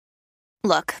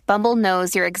Look, Bumble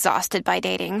knows you're exhausted by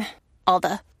dating. All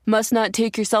the, must not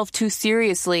take yourself too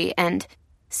seriously, and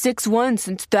 6'1"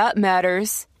 since that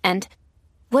matters. And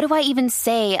what do I even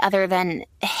say other than,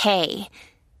 hey?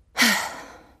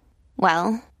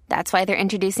 Well, that's why they're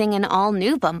introducing an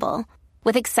all-new Bumble,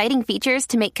 with exciting features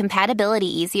to make compatibility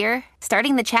easier,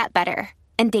 starting the chat better,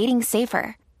 and dating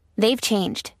safer. They've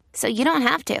changed, so you don't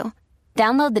have to.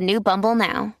 Download the new Bumble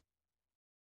now.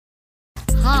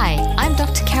 Hi, I'm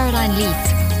Dr. Caroline Leaf,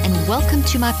 and welcome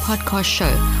to my podcast show,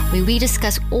 where we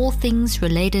discuss all things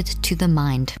related to the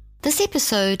mind. This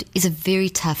episode is a very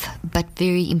tough but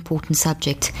very important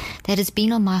subject that has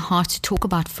been on my heart to talk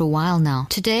about for a while now.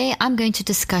 Today, I'm going to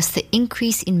discuss the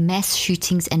increase in mass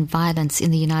shootings and violence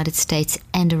in the United States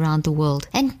and around the world,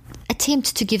 and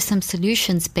attempt to give some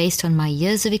solutions based on my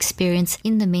years of experience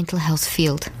in the mental health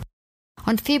field.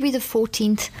 On February the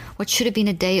 14th, what should have been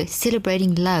a day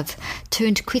celebrating love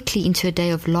turned quickly into a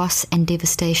day of loss and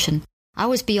devastation. I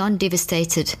was beyond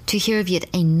devastated to hear of yet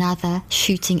another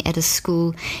shooting at a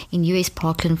school in U.S.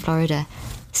 Parkland, Florida.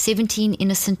 17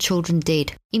 innocent children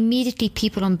dead. Immediately,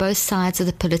 people on both sides of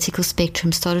the political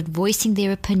spectrum started voicing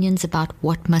their opinions about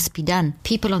what must be done.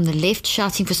 People on the left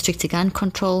shouting for stricter gun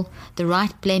control, the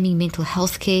right blaming mental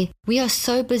health care. We are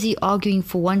so busy arguing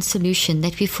for one solution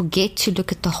that we forget to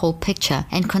look at the whole picture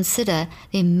and consider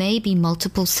there may be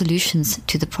multiple solutions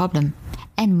to the problem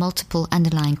and multiple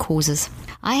underlying causes.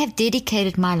 I have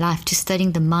dedicated my life to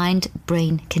studying the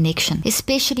mind-brain connection,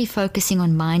 especially focusing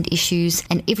on mind issues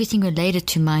and everything related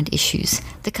to mind issues.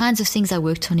 The kinds of things I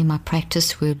worked on in my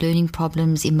practice were learning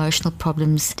problems, emotional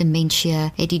problems,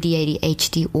 dementia, ADD,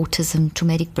 ADHD, autism,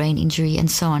 traumatic brain injury,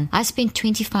 and so on. I spent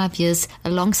 25 years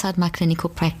alongside my clinical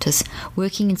practice,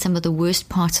 working in some of the worst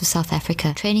parts of South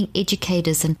Africa, training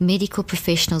educators and medical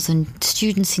professionals and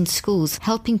students in schools,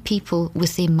 helping people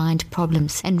with their mind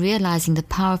problems and realizing the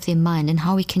power of their mind and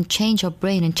how we can change our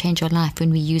brain and change our life when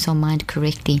we use our mind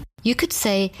correctly. You could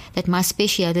say that my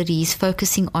speciality is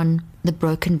focusing on the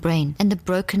broken brain and the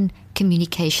broken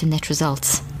communication that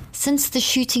results. Since the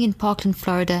shooting in Parkland,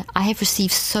 Florida, I have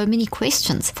received so many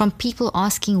questions from people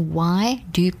asking, why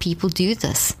do people do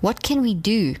this? What can we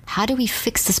do? How do we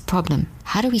fix this problem?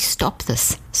 How do we stop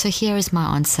this? So here is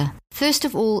my answer. First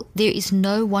of all, there is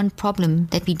no one problem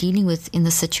that we're dealing with in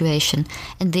this situation,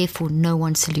 and therefore no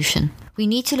one solution. We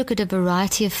need to look at a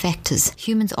variety of factors.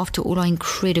 Humans, after all, are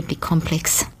incredibly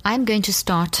complex. I'm going to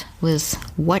start with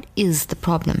what is the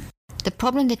problem. The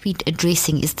problem that we're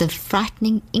addressing is the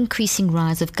frightening, increasing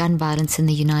rise of gun violence in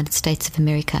the United States of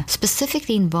America,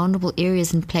 specifically in vulnerable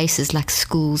areas and places like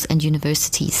schools and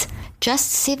universities.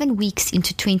 Just 7 weeks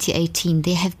into 2018,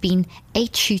 there have been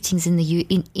 8 shootings in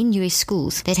U.S.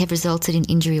 schools that have resulted in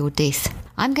injury or death.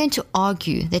 I'm going to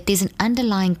argue that there's an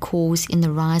underlying cause in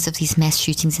the rise of these mass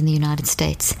shootings in the United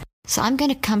States. So I'm going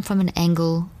to come from an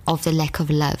angle of the lack of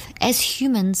love. As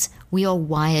humans, we are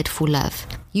wired for love.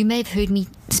 You may have heard me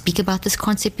speak about this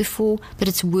concept before, but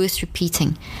it's worth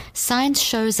repeating. Science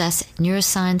shows us,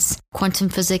 neuroscience, quantum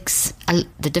physics,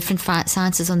 the different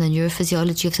sciences on the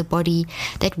neurophysiology of the body,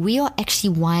 that we are actually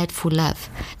wired for love.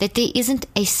 That there isn't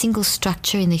a single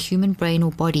structure in the human brain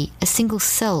or body, a single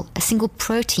cell, a single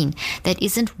protein that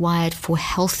isn't wired for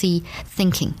healthy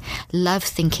thinking, love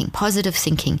thinking, positive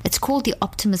thinking. It's called the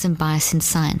optimism bias in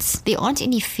science. There aren't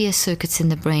any fear circuits in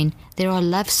the brain. There are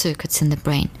love circuits in the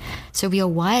brain. So we are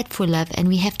wired for love, and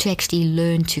we have to actually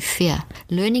learn to fear.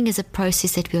 Learning is a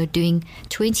process that we are doing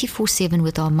 24/7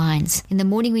 with our minds. In the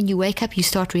morning when you wake up, you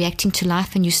start reacting to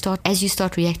life, and as you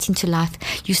start reacting to life,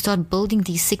 you start building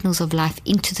these signals of life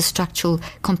into the structural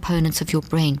components of your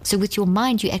brain. So with your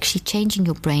mind, you're actually changing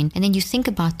your brain, and then you think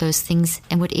about those things,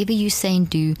 and whatever you say and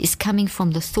do is coming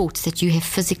from the thoughts that you have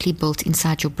physically built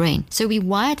inside your brain. So we're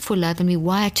wired for love, and we're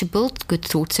wired to build good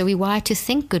thoughts, so we're wired to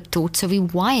think good thoughts, so we're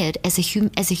wired as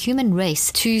a human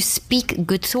race to speak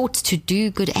good thoughts, to do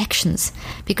good actions,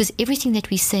 because everything that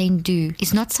we say and do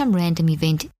is not some random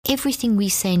event. Everything we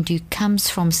say and do comes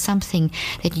from something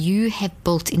that you have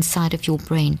built inside of your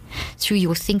brain through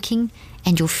your thinking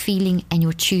and your feeling and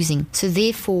your choosing. So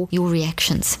therefore, your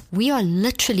reactions. We are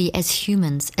literally, as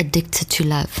humans, addicted to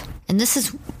love. And this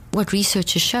is what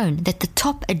research has shown, that the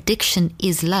top addiction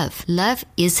is love. Love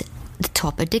is the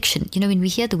top addiction. You know, when we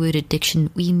hear the word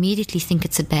addiction, we immediately think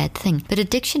it's a bad thing. But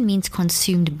addiction means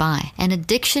consumed by. And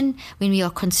addiction, when we are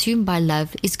consumed by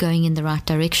love, is going in the right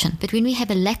direction. But when we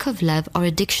have a lack of love, our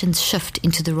addictions shift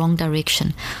into the wrong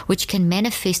direction, which can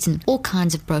manifest in all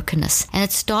kinds of brokenness. And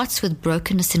it starts with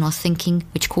brokenness in our thinking,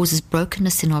 which causes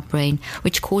brokenness in our brain,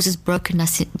 which causes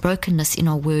brokenness in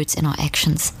our words and our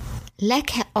actions.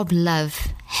 lack of love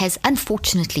has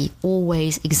unfortunately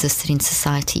always existed in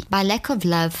society. By lack of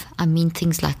love, I mean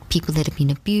things like people that have been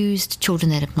abused,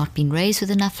 children that have not been raised with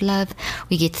enough love.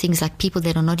 We get things like people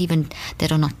that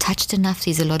are not touched enough.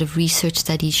 There's a lot of research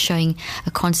studies showing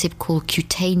a concept called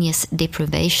cutaneous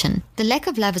deprivation. The lack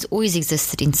of love has always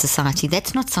existed in society.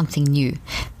 That's not something new.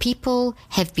 People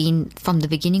have been, from the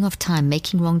beginning of time,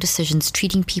 making wrong decisions,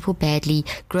 treating people badly,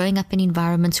 growing up in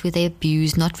environments where they're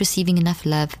abused, not receiving enough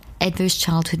love, adverse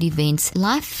childhood events.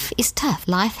 Life is tough.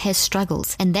 Life has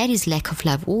struggles, and that is lack of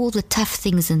love. All the tough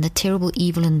things and the terrible,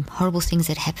 evil and horrible things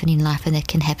that happen in life and that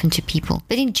can happen to people.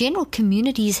 But in general,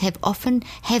 communities have often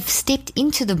stepped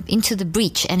into the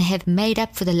breach and have made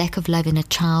up for the lack of love in a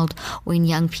child or in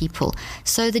young people.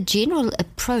 So the general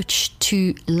approach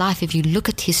to life, if you look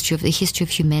at the history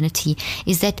of humanity,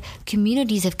 is that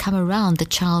communities have come around the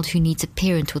child who needs a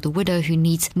parent, or the widow who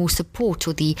needs more support,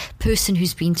 or the person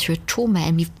who's been through a trauma,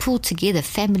 and we've pulled together,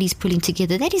 families pulling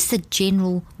together. That is the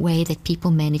general way that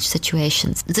people manage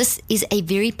situations. This is a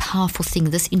very powerful thing,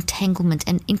 this entanglement.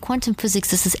 And in quantum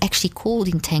physics, this is actually called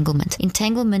entanglement.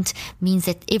 Entanglement means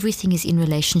that everything is in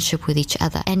relationship with each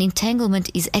other. And entanglement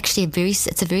is actually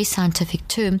it's a very scientific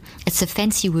term. It's a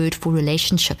fancy word for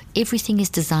relationship. Everything is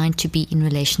designed to be in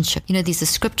relationship. There's a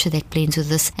scripture that blends with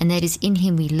this, and that is, in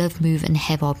him we live, move, and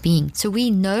have our being. So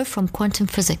we know from quantum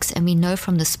physics, and we know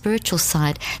from the spiritual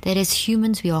side, that as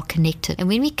humans we are connected. And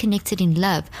when we're connected in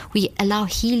love, we allow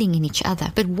healing in each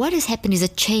other. But what has happened is a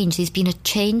change. There's been a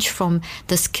change from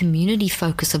this community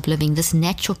focus of living, this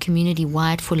natural community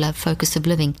wired for love focus of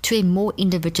living, to a more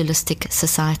individualistic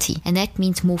society. And that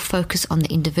means more focus on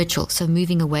the individual. So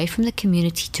moving away from the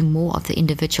community to more of the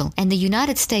individual. And the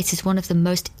United States is one of the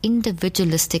most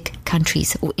individualistic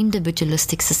countries, or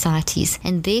individualistic societies.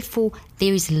 And therefore,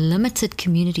 there is limited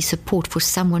community support for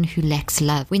someone who lacks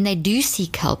love. When they do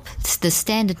seek help, the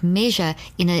standard measure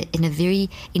in a very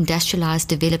industrialized,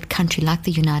 developed country like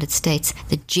the United States,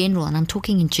 the general, and I'm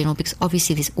talking in general because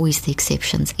obviously there's always the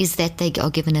exceptions, is that they are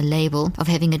given a label of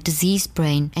having a diseased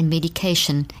brain and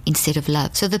medication instead of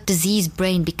love. So the diseased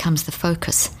brain becomes the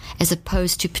focus, as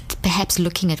opposed to perhaps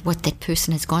looking at what that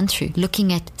person has gone through,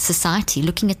 looking at society,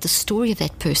 looking at the story of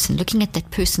that person, looking at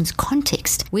that person's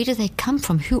context. Where do they come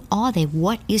from? Who are they?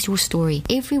 What is your story?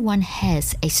 Everyone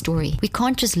has a story. We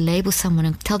can't just label someone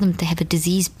and tell them they have a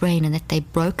diseased brain and that they're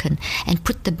broken and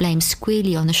put the blame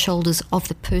squarely on the shoulders of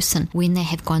the person when they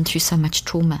have gone through so much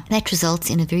trauma. That results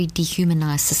in a very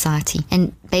dehumanized society.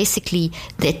 And basically,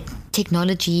 that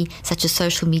technology such as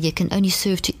social media can only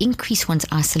serve to increase one's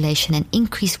isolation and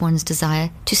increase one's desire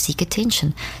to seek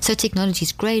attention. So technology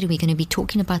is great, and we're going to be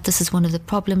talking about this as one of the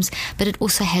problems, but it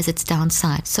also has its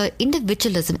downside. So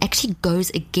individualism actually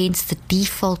goes against the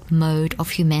default mode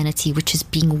of humanity, which is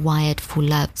being wired for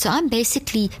love. So I'm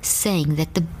basically saying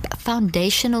that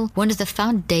one of the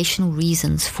foundational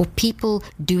reasons for people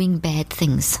doing bad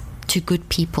things to good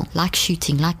people, like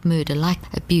shooting, like murder, like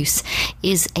abuse,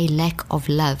 is a lack of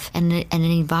love and an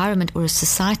environment or a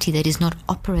society that is not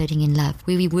operating in love,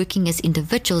 where we're working as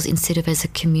individuals instead of as a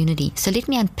community. So let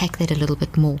me unpack that a little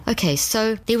bit more. Okay,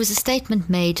 so there was a statement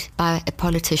made by a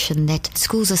politician that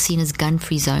schools are seen as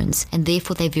gun-free zones, and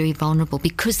therefore they're very vulnerable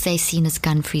because they're seen as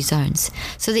gun-free zones.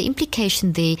 So the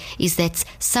implication there is that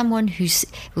someone who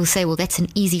will say, well, that's an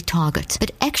easy target.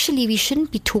 But actually, we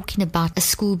shouldn't be talking about a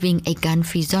school being a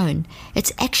gun-free zone.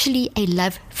 It's actually a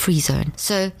love-free zone.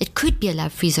 So it could be a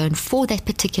love-free zone for that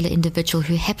particular individual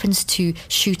who happens to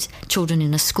shoot children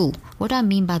in a school. What do I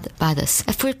mean by this?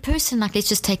 For a person, like, let's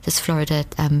just take this Florida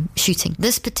shooting.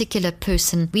 This particular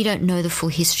person, we don't know the full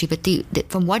history,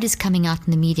 but from what is coming out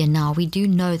in the media now, we do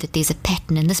know that there's a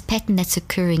pattern, and this pattern that's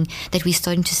occurring, that we're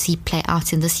starting to see play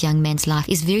out in this young man's life,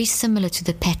 is very similar to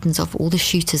the patterns of all the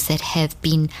shooters that have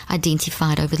been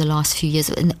identified over the last few years,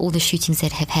 and all the shootings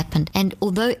that have happened. And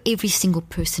although every single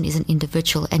person is an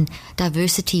individual, and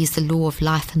diversity is the law of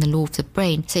life and the law of the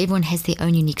brain, so everyone has their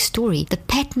own unique story, the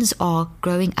patterns are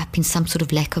growing up in some sort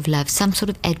of lack of love, some sort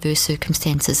of adverse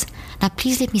circumstances. Now,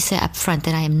 please let me say up front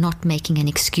that I am not making an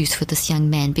excuse for this young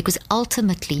man, because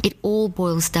ultimately it all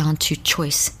boils down to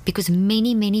choice, because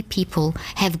many, many people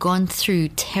have gone through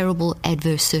terrible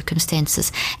adverse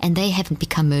circumstances and they haven't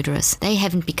become murderers. They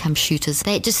haven't become shooters.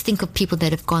 They just think of people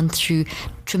that have gone through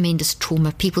tremendous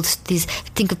trauma. People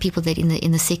think of people that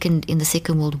in the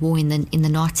Second World War, in the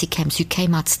Nazi camps, who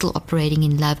came out still operating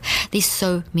in love. There's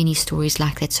so many stories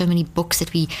like that, so many books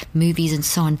movies and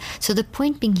so on. So the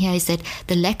point being here is that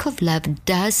the lack of love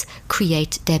does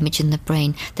create damage in the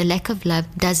brain. The lack of love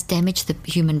does damage the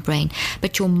human brain,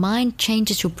 but your mind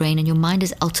changes your brain, and your mind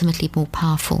is ultimately more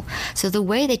powerful. So the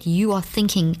way that you are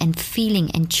thinking and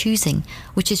feeling and choosing,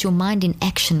 which is your mind in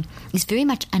action, is very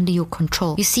much under your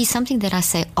control. You see, something that I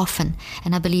say often,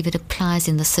 and I believe it applies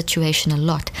in this situation a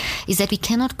lot, is that we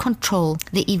cannot control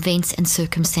the events and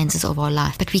circumstances of our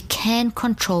life, but we can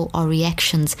control our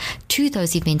reactions to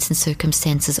those events and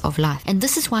circumstances of life. And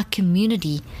this is why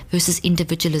community versus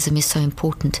individualism is so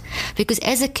important, because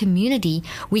as a community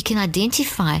we can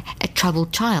identify a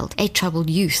troubled child, a troubled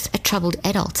youth, a troubled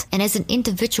adult, and as an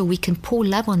individual we can pour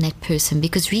love on that person,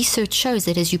 because research shows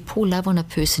that as you pour love on a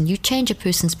person, you change a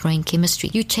person's brain chemistry,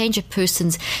 you change a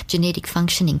person's genetic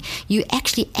functioning, you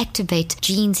actually activate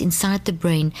genes inside the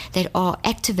brain that are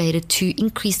activated to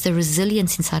increase the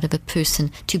resilience inside of a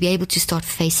person to be able to start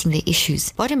facing their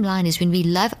issues. Bottom line is, when we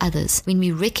love others, when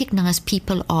we recognize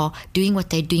people are doing what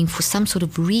they're doing for some sort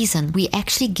of reason, we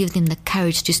actually give them the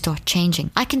courage to start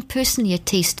changing. I can personally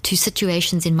attest to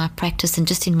situations in my practice and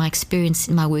just in my experience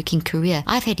in my working career.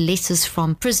 I've had letters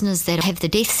from prisoners that have the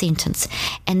death sentence,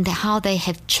 and how they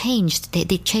have changed,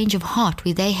 their change of heart,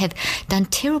 where they have done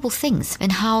terrible things,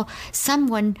 and how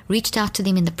someone reached out to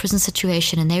them in the prison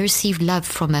situation and they received love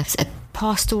from a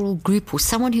pastoral group or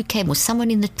someone who came, or someone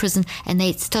in the prison, and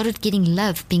they started getting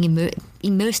love, being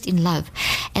immersed in love,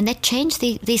 and that changed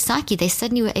their psyche. They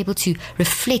suddenly were able to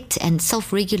reflect and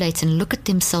self-regulate and look at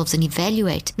themselves and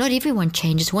evaluate. Not everyone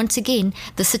changes. Once again,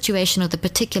 the situation of the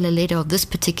particular letter of this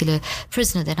particular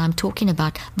prisoner that I'm talking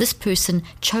about, this person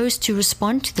chose to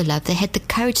respond to the love. They had the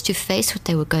courage to face what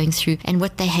they were going through and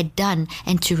what they had done,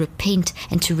 and to repent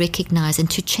and to recognize and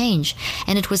to change.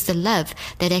 And it was the love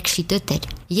that actually did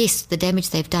that. Yes, the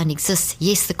damage they've done exists.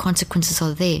 Yes, the consequences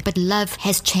are there, but love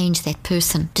has changed that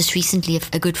person. Just recently,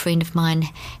 a good friend of mine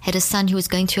had a son who was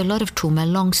going through a lot of trauma.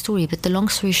 Long story, but the long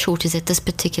story short is that this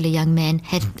particular young man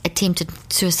had attempted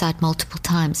suicide multiple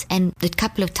times, and the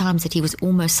couple of times that he was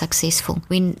almost successful.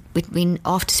 When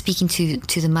after speaking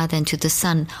to the mother and to the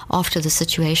son after the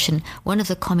situation, one of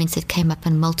the comments that came up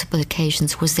on multiple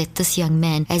occasions was that this young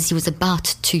man, as he was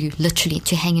about to literally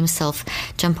to hang himself,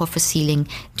 jump off a ceiling,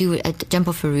 jump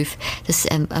off a roof,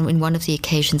 in one of the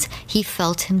occasions, he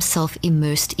felt himself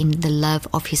immersed in the love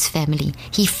of his family.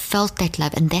 He felt that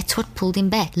love, and that's what pulled him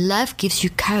back. Love gives you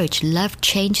courage. Love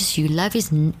changes you. Love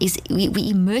is we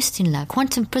immersed in love.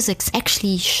 Quantum physics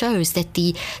actually shows that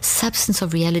the substance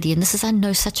of reality, and this is, I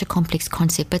know, such a complex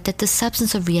concept, but that the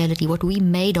substance of reality, what we're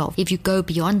made of, if you go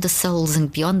beyond the cells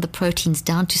and beyond the proteins,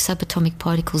 down to subatomic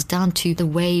particles, down to the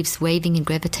waves waving in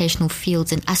gravitational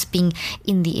fields, and us being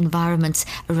in the environments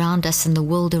around us and the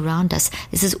world around us,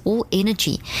 this is all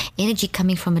energy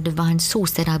coming from a divine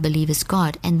source that I believe is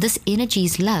God. And this energy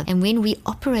is love. And when we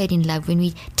operate in love, when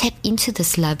we tap into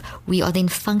this love, we are then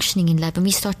functioning in love, and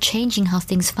we start changing how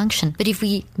things function. But if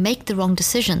we make the wrong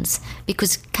decisions,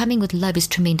 because coming with love is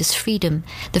tremendous freedom,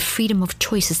 the freedom of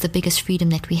choice is the biggest freedom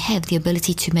that we have, the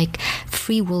ability to make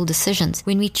free will decisions.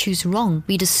 When we choose wrong,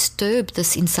 we disturb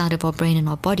this inside of our brain and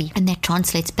our body, and that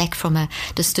translates back from a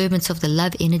disturbance of the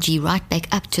love energy right back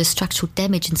up to a structural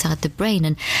damage inside the brain,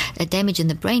 and a damage in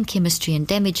the brain chemistry, and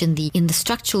damage in the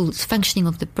structural functioning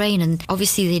of the brain, and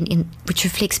obviously then which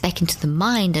reflects back into the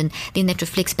mind, and then that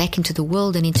reflects back into the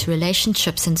world and into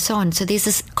relationships and so on. So there's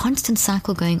this constant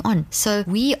cycle going on. So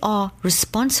we are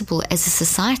responsible as a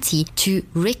society to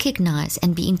recognize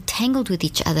and be entangled with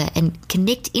each other and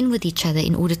connect in with each other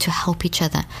in order to help each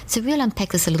other. So we'll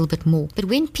unpack this a little bit more. But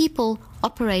when people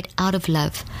operate out of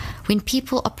love,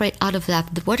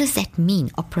 what does that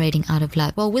mean, operating out of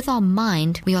love? Well, with our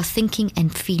mind, we are thinking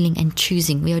and feeling and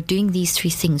choosing. We are doing these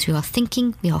three things. We are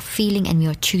thinking, we are feeling, and we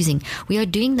are choosing. We are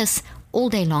doing this all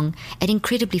day long at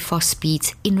incredibly fast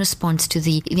speeds in response to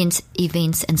the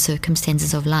events and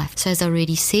circumstances of life. So as I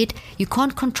already said, you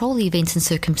can't control the events and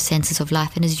circumstances of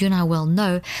life, and as you and I well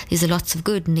know, there's lots of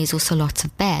good and there's also lots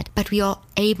of bad, but we are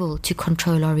able to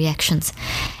control our reactions.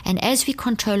 And as we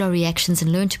control our reactions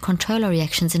and learn to control our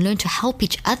reactions and learn to help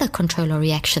each other control our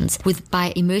reactions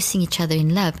by immersing each other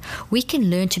in love, we can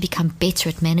learn to become better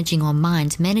at managing our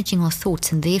minds, managing our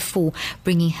thoughts, and therefore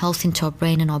bringing health into our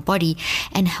brain and our body,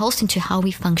 and health into how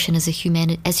we function as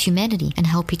humanity and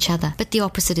help each other. But the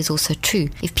opposite is also true.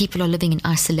 If people are living in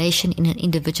isolation in an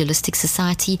individualistic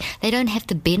society, they don't have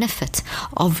the benefit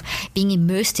of being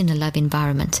immersed in a love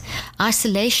environment.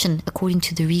 Isolation, according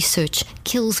to the research,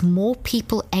 kills more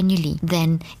people annually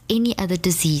than any other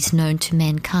disease known to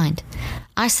mankind.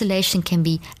 isolation can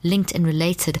be linked and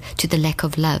related to the lack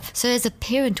of love. So as a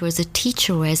parent or as a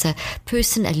teacher or as a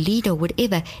person, a leader,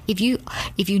 whatever, if you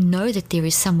know that there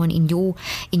is someone in your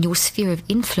sphere of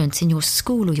influence, in your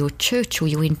school or your church or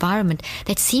your environment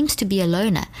that seems to be a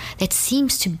loner, that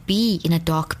seems to be in a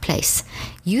dark place,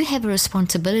 you have a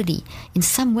responsibility in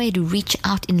some way to reach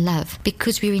out in love,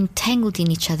 because we're entangled in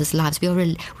each other's lives.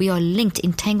 We are linked.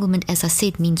 Entanglement, as I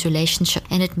said, means relationship,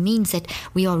 and it means that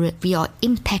we are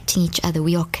impacting each other.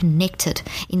 We are connected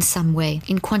in some way.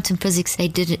 In quantum physics, they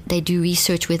do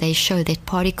research where they show that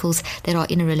particles that are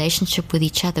in a relationship with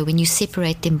each other, when you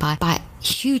separate them by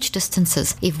huge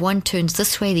distances, if one turns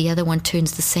this way, the other one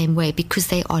turns the same way, because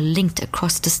they are linked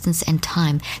across distance and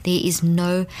time. There is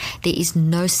no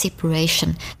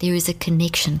separation. There is a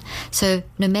connection. So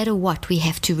no matter what, we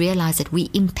have to realize that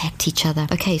we impact each other.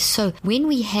 Okay, so when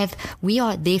we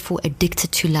are therefore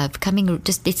addicted to love.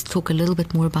 Let's talk a little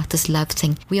bit more about this love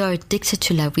thing. We are addicted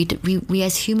to love. We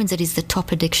as humans, it is the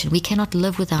top addiction. We cannot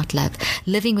live without love.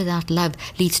 Living without love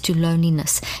leads to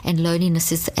loneliness, and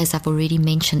loneliness is, as I've already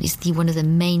mentioned, is one of the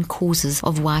main causes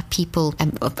of why people,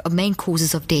 main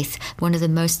causes of death, one of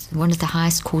the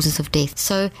highest causes of death.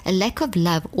 So a lack of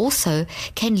love also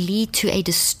can lead to a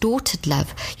distorted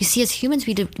love. You see, as humans,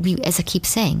 we as I keep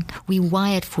saying, we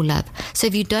wired for love. So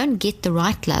if you don't get the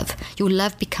right love, your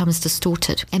love becomes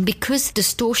distorted. And because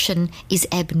distortion is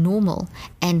abnormal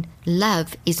and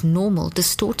love is normal,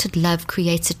 distorted love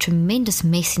creates a tremendous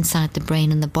mess inside the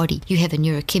brain and the body. You have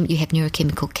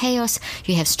neurochemical chaos,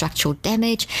 you have structural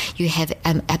damage, you have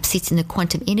upsets in the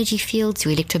quantum energy fields,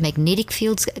 your electromagnetic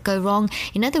fields go wrong.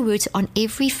 In other words, on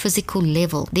every physical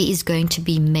level, there is going to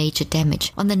be major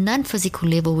damage. On the non-physical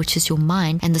level, which is your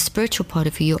mind and the spiritual part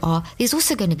of who you are, there's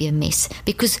also going to be a mess,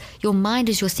 because your mind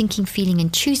is your thinking, feeling,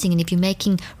 and choosing. And if you're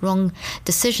making wrong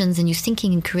decisions and you're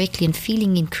thinking incorrectly and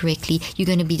feeling incorrectly, you're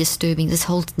going to be disturbing. This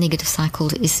whole negative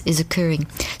cycle is occurring.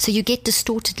 So you get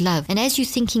distorted love. And as you're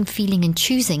thinking, feeling, and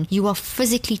choosing, you are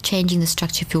physically changing the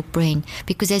structure of your brain,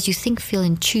 because as you think, feel,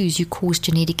 and choose, you cause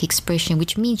genetic expression,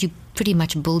 which means you pretty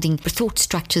much building thought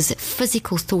structures,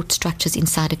 physical thought structures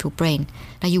inside of your brain.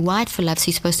 Now, you're wired for love, so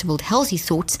you're supposed to build healthy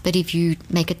thoughts, but if you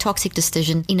make a toxic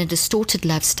decision in a distorted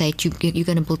love state, you're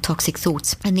going to build toxic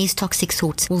thoughts, and these toxic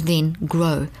thoughts will then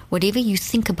grow. Whatever you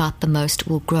think about the most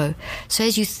will grow. So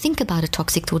as you think about a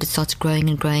toxic thought, it starts growing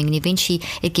and growing, and eventually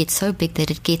it gets so big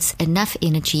that it gets enough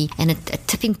energy and a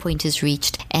tipping point is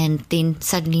reached, and then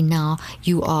suddenly now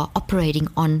you are operating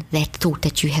on that thought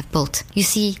that you have built. You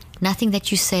see, nothing that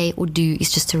you say or do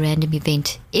is just a random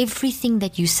event. Everything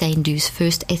that you say and do is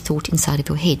first a thought inside of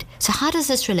your head. So how does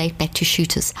this relate back to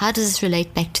shooters? How does this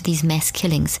relate back to these mass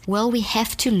killings? Well, we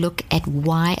have to look at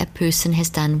why a person has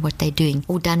done what they're doing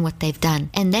or done what they've done.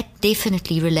 And that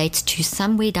definitely relates to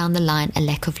somewhere down the line a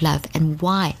lack of love. And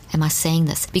why am I saying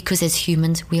this? Because as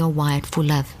humans, we are wired for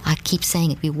love. I keep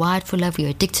saying it. We're wired for love. We're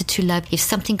addicted to love. If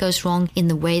something goes wrong in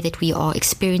the way that we are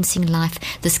experiencing life,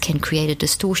 this can create a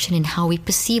distortion in how we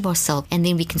perceive ourselves, and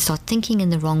then we can start thinking in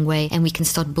the wrong way, and we can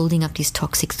start building up these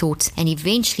toxic thoughts, and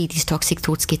eventually these toxic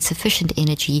thoughts get sufficient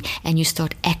energy and you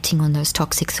start acting on those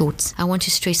toxic thoughts. I want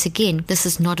to stress again, this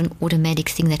is not an automatic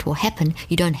thing that will happen.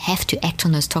 You don't have to act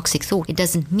on those toxic thoughts. It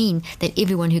doesn't mean that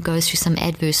everyone who goes through some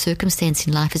adverse circumstance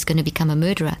in life is going to become a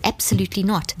murderer. Absolutely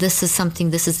not. This is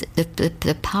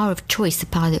the power of choice, the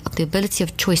power of the ability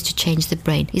of choice to change the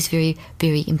brain is very,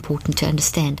 very important to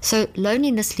understand. So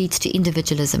loneliness leads to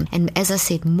individualism, and as I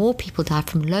said, more people die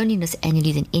from loneliness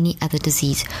annually than any other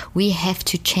disease. We have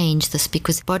to change this,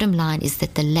 because bottom line is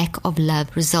that the lack of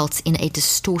love results in a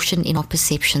distortion in our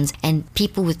perceptions, and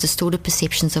people with distorted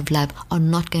perceptions of love are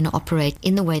not going to operate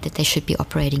in the way that they should be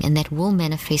operating, and that will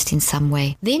manifest in some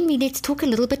way. Then let's talk a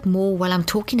little bit more, while I'm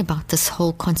talking about this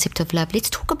whole concept of love, let's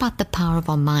talk about the power of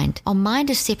our mind. Our mind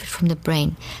is separate from the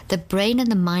brain. The brain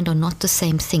and the mind are not the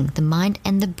same thing. The mind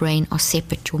and the brain are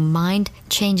separate. Your mind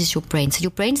changes your brain. So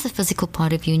your brain is the physical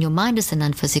part of you, and your mind is the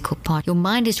non-physical part. Your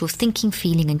mind is your thinking,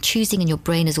 feeling, and choosing, and your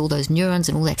brain is all those neurons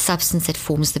and all that substance that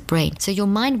forms the brain. So your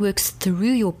mind works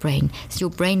through your brain. So your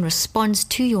brain responds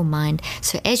to your mind.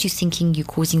 So as you're thinking, you're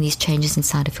causing these changes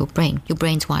inside of your brain. Your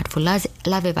brain's wired for love,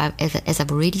 as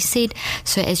I've already said.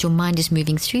 So as your mind is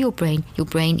moving through your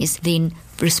brain is then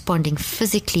responding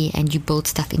physically, and you build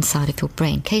stuff inside of your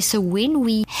brain. Okay, so when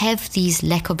we have these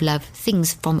lack of love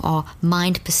things from our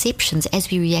mind perceptions,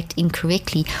 as we react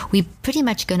incorrectly, we're pretty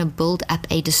much going to build up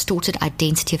a distorted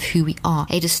identity of who we are,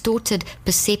 a distorted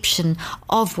perception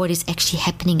of what is actually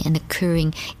happening and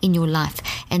occurring in your life.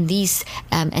 And these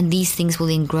things will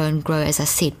then grow and grow. As I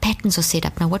said, patterns are set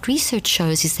up. Now, what research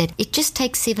shows is that it just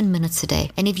takes 7 minutes a day.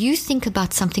 And if you think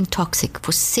about something toxic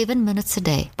for 7 minutes a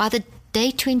day, by the day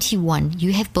 21,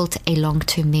 you have built a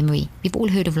long-term memory. We've all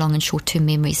heard of long and short-term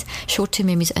memories. Short-term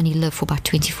memories only live for about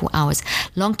 24 hours.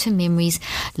 Long-term memories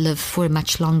live for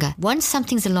much longer. Once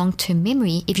something's a long-term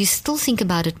memory, if you still think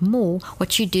about it more,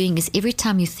 what you're doing is every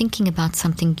time you're thinking about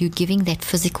something, you're giving that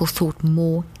physical thought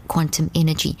more quantum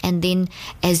energy. And then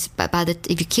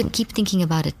if you keep thinking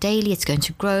about it daily, it's going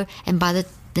to grow. And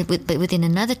within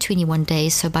another 21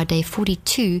 days, so by day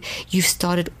 42, you've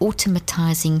started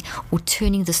automatizing or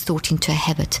turning this thought into a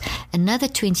habit. Another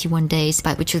 21 days,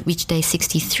 by which you'll reach day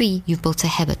 63, you've built a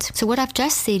habit. So what I've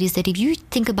just said is that if you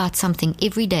think about something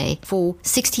every day for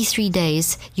 63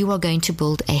 days, you are going to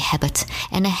build a habit.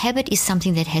 And a habit is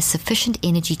something that has sufficient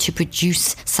energy to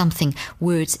produce something,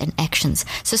 words and actions.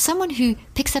 So someone who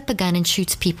picks up a gun and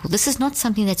shoots people, this is not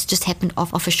something that's just happened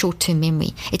off a short-term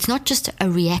memory. It's not just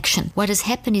a reaction. What has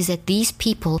happened is that these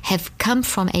people have come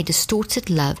from a distorted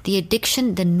love. The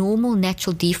addiction, the normal,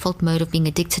 natural default mode of being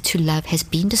addicted to love has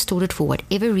been distorted for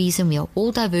whatever reason. We are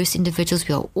all diverse individuals.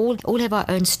 We are all have our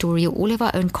own story, all have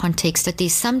our own context, that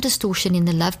there's some distortion in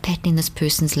the love pattern in this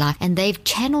person's life, and they've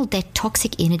channeled that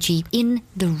toxic energy in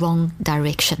the wrong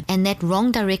direction. And that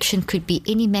wrong direction could be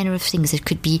any manner of things. It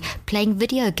could be playing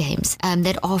video games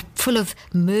that are full of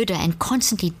murder and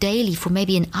constantly, daily, for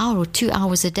maybe an hour or 2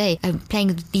 hours a day,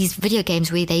 playing these video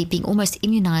games where they're being almost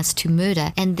immunized to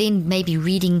murder, and then maybe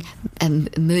reading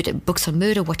books on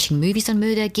murder, watching movies on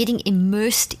murder, getting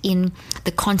immersed in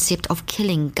the concept of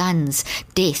killing, guns,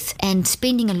 death, and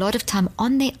spending a lot of time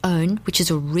on their own, which is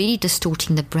already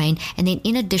distorting the brain, and then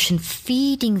in addition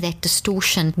feeding that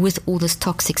distortion with all this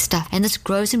toxic stuff. And this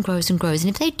grows and grows and grows. And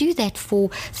if they do that for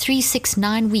 3, 6,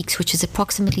 9 weeks, which is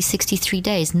approximately 63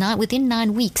 days, within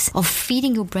 9 weeks of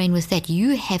feeding your brain with that,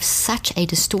 you have such a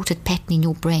distorted pattern in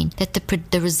your brain that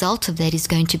the result of that is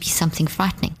going to be something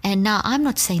frightening. And now I'm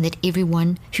not saying that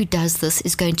everyone who does this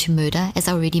is going to murder, as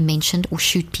I already mentioned, or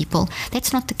shoot people.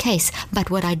 That's not the case.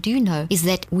 But what I do know is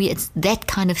that that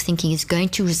kind of thinking is going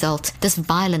to result, this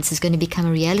violence is going to become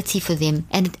a reality for them,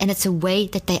 and it's a way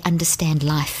that they understand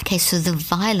life. Okay, so the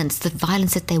violence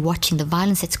that they're watching, the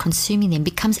violence that's consuming them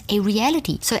becomes a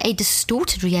reality. So a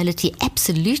distorted reality,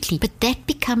 absolutely, but that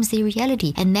becomes their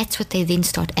reality, and that's what they then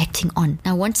start acting on.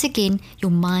 Now, once again,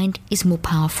 your mind is more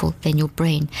powerful than your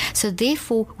brain. So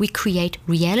therefore, we create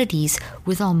realities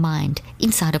with our mind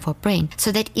inside of our brain.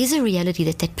 So that is a reality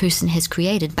that person has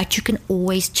created, but you can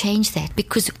always change that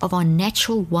because of our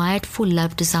natural wired for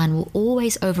love design will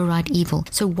always override evil.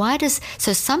 So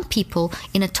some people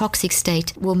in a toxic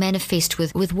state will manifest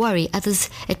with worry. Others,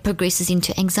 it progresses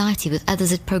into anxiety. With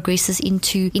others, it progresses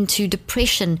into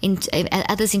depression,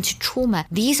 others into trauma.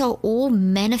 These are all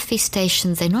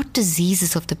manifestations. They're not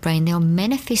diseases of the brain. They are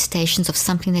manifestations of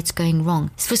something that's going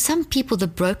wrong. For some people, the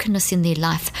brokenness in their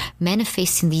life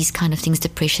manifests in these kind of things,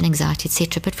 depression, anxiety,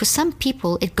 etc. But for some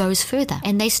people, it goes further,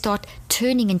 and they start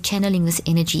turning and channeling this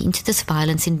energy into this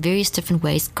violence in various different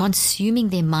ways, consuming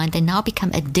their mind. They now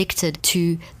become addicted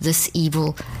to this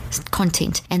evil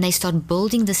content, and they start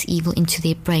building this evil into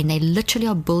their brain. They literally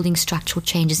are building structural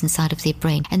changes inside of their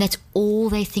brain, and that's all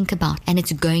they think about, and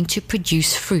it's going to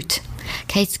produce fruit.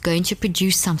 Okay, it's going to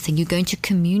produce something. You're going to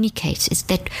communicate. It's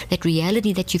that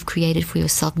reality that you've created for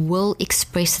yourself will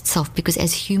express itself, because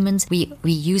as humans, we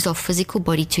use our physical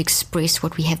body to express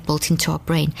what we have built into our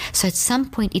brain. So at some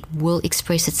point, it will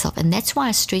express itself. And that's why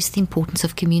I stress the importance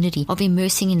of community, of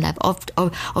immersing in love,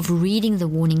 of reading the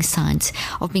warning signs,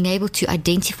 of being able to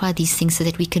identify these things so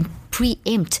that we can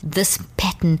preempt this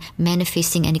pattern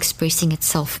manifesting and expressing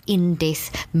itself in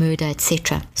death, murder,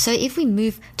 etc. So if we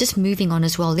moving on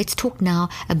as well, let's talk now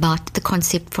about the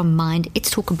concept from mind. Let's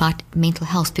talk about mental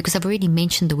health, because I've already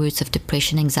mentioned the words of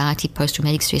depression, anxiety,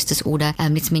 post-traumatic stress disorder.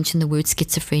 Let's mention the word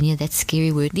schizophrenia, that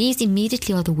scary word. These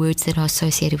immediately are the words that are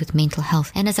associated with mental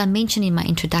health. And as I mentioned in my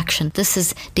introduction, this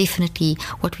is definitely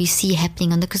what we see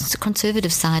happening on the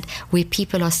conservative side, where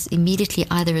people are immediately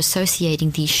either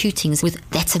associating these shootings with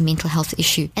that's a mental health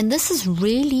issue. And this is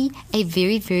really a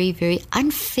very, very, very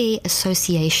unfair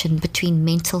association between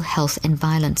mental health and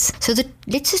violence. So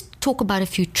let's just talk about a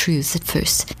few truths at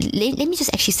first. Let me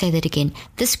just actually say that again.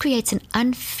 This creates an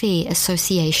unfair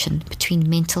association between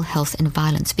mental health and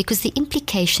violence, because the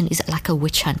implication is like a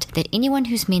witch hunt, that anyone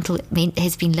who's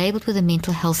has been labeled with a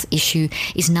mental health issue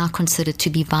is now considered to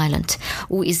be violent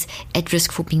or is at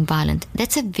risk for being violent.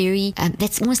 That's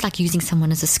that's almost like using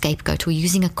someone as a scapegoat, or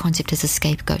using a concept as a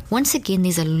scapegoat. Once again,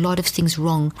 there's a lot of things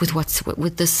wrong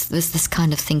with this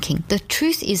kind of thinking. The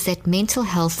truth is that mental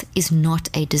health is not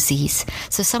a disease.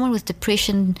 So someone with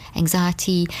depression,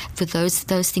 anxiety, with those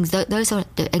things, those are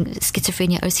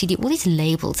schizophrenia, OCD, all these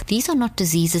labels. These are not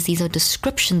diseases. These are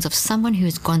descriptions of someone who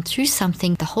has gone through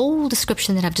something. The whole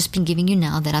description that I've just been giving you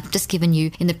now, that I've just given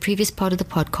you in the previous part of the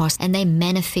podcast, and they're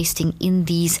manifesting in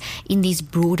these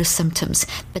broader symptoms,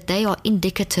 but they are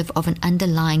indicative of an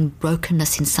underlying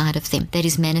brokenness inside of them that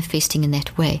is manifesting in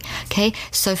that way. Okay,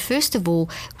 so first of all,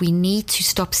 we need to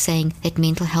stop saying that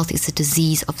mental health is a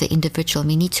disease of the individual.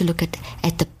 We need to look at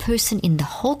the person in the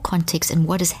whole context and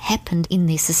what has happened in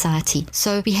their society.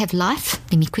 So we have life.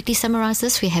 Let me quickly summarize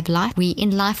this. We have life.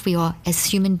 In life, we are, as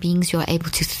human beings, you are able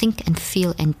to think and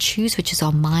feel and choose, which is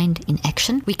our mind in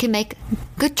action. We can make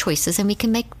good choices and we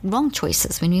can make wrong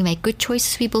choices. When we make good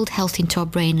choices, we build health into our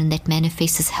brain, and that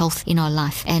manifests as health in our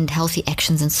life and healthy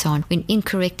actions and so on. When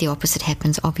incorrect, the opposite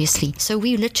happens, obviously. So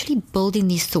we're literally building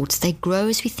these thoughts. They grow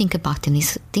as we think about them,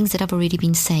 these things that I've already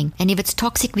been saying. And if it's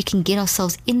toxic, we can get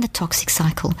ourselves in the toxic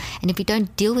cycle. And if we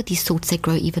don't deal with these thoughts, they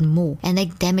grow even more and they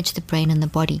damage the brain and the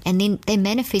body. And then they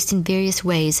manifest in various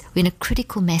ways when a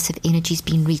critical mass of energy is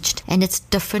being reached. And it's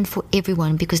different for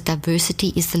everyone because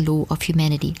diversity is the law of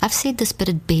humanity. I've said this, but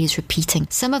it bears repeating.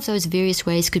 Some of those various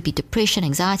ways could be depression,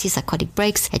 anxiety, psychotic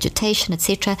breaks, agitation,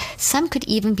 etc. Some could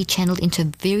even be channeled into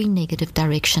a very negative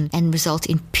direction and result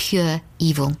in pure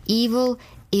evil. Evil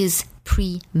is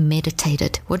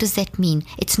premeditated. What does that mean?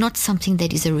 It's not something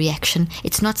that is a reaction.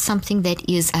 It's not something that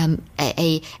is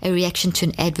a reaction to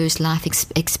an adverse life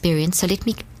experience. So let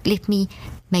me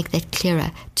make that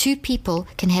clearer. Two people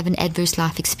can have an adverse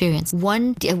life experience.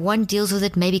 One deals with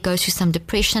it, maybe goes through some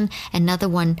depression. Another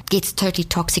one gets totally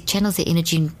toxic, channels their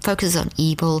energy and focuses on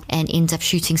evil and ends up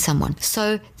shooting someone.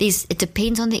 So it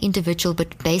depends on the individual,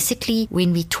 but basically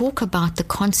when we talk about the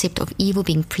concept of evil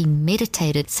being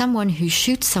premeditated, someone who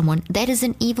shoots someone, that is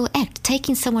an evil act.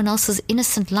 Taking someone else's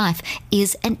innocent life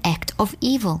is an act of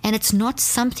evil. And it's not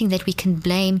something that we can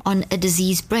blame on a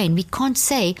diseased brain. We can't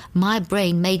say, my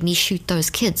brain made me shoot those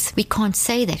kids. We can't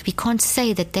say that. We can't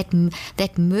say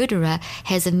that murderer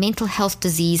has a mental health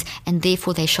disease and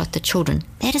therefore they shot the children.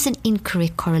 That is an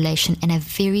incorrect correlation and a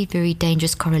very, very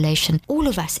dangerous correlation. All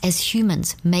of us as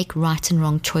humans make right and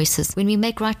wrong choices. When we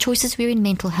make right choices, we're in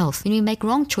mental health. When we make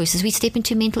wrong choices, we step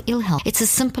into mental ill health. It's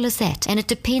as simple as that. And it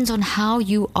depends on how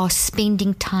you are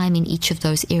spending time in each of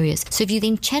those areas. So if you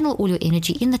then channel all your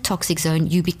energy in the toxic zone,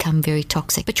 you become very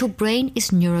toxic. But your brain is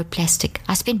neuroplastic.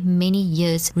 I spent many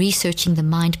years researching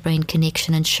the mind-brain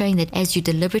connection and showing that as you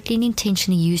deliberately and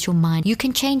intentionally use your mind, you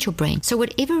can change your brain. So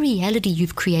whatever reality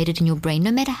you've created in your brain,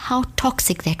 no matter how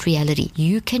toxic that reality,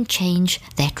 you can change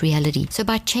that reality. So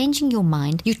by changing your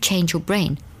mind, you change your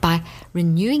brain. By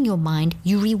renewing your mind,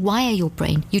 you rewire your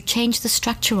brain. You change the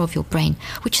structure of your brain,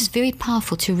 which is very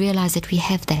powerful to realize that we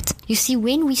have that. You see,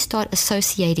 when we start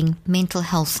associating mental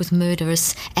health with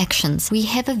murderous actions, we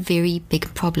have a very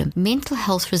big problem. Mental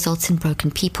health results in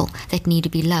broken people that need to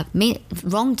be loved.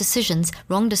 Wrong decisions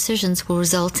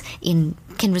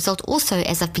can result also,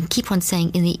 as I've been keep on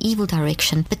saying, in the evil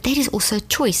direction. But that is also a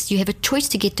choice. You have a choice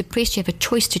to get depressed. You have a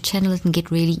choice to channel it and get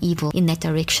really evil in that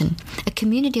direction. A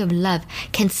community of love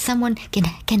can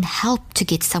help to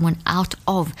get someone out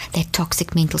of that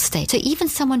toxic mental state. So even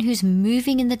someone who's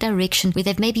moving in the direction where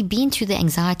they've maybe been through the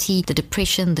anxiety, the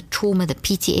depression, the trauma, the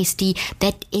PTSD,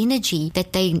 that energy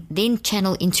that they then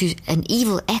channel into an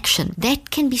evil action, that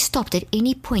can be stopped at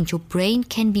any point. Your brain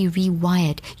can be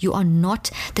rewired. You are not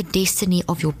the destiny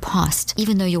of your past,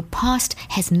 even though your past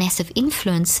has massive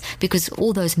influence, because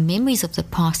all those memories of the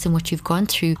past and what you've gone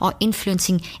through are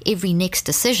influencing every next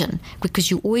decision, because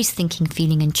you're always thinking,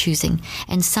 feeling and choosing.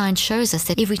 And science shows us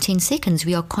that every 10 seconds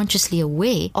we are consciously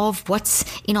aware of what's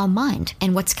in our mind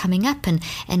and what's coming up and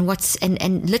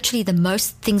literally the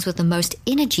most things with the most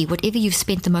energy, whatever you've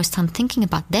spent the most time thinking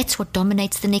about, that's what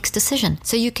dominates the next decision.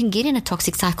 So you can get in a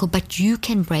toxic cycle, but you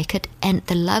can break it, and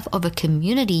the love of a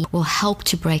community will help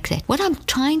to break that. What I'm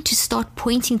trying to start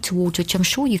pointing towards, which I'm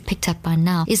sure you've picked up by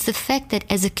now, is the fact that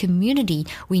as a community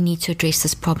we need to address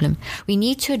this problem. We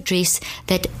need to address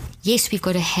that. Yes, we've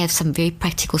got to have some very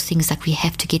practical things, like we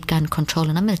have to get gun control,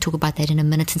 and I'm going to talk about that in a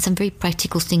minute, and some very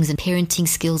practical things and parenting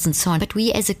skills and so on. But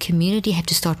we as a community have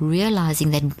to start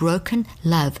realizing that broken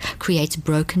love creates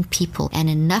broken people, and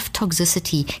enough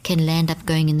toxicity can land up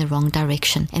going in the wrong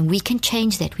direction. And we can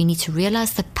change that. We need to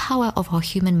realize the power of our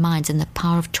human minds and the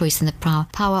power of choice and the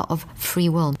power of free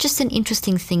will. Just an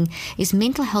interesting thing is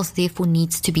mental health therefore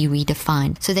needs to be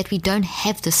redefined so that we don't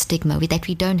have this stigma, that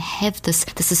we don't have this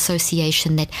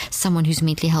association that someone who's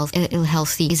mentally ill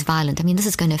healthy is violent. I mean, this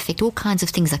is going to affect all kinds of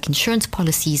things like insurance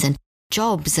policies and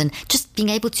jobs and just being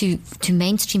able to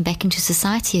mainstream back into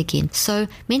society again. So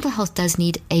mental health does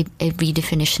need a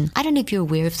redefinition. I don't know if you're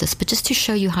aware of this, but just to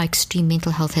show you how extreme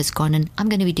mental health has gone, and I'm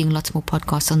going to be doing lots more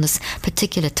podcasts on this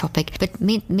particular topic, but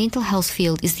mental health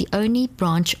field is the only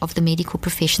branch of the medical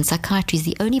profession, psychiatry is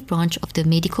the only branch of the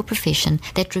medical profession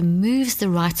that removes the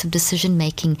rights of decision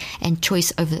making and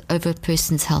choice over a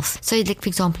person's health. So like, for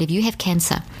example, if you have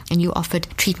cancer and you're offered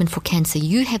treatment for cancer,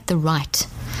 you have the right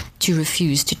to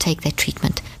refuse to take that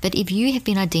treatment. But if you have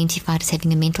been identified as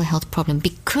having a mental health problem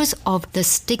because of the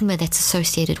stigma that's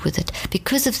associated with it,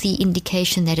 because of the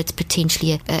indication that it's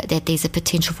potentially that there's a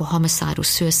potential for homicide or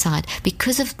suicide,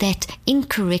 because of that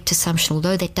incorrect assumption,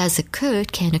 although that does occur,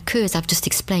 it can occur, as I've just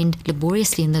explained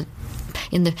laboriously in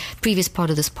the previous part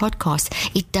of this podcast,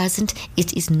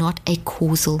 it is not a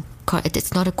causal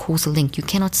link. You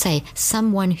cannot say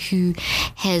someone who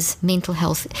has a mental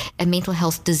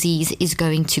health disease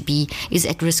is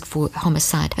at risk for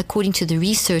homicide. According to the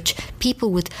research,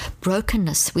 people with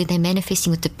brokenness, where they're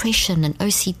manifesting with depression and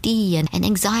OCD and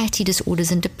anxiety disorders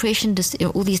and depression,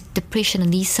 all these depression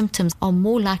and these symptoms, are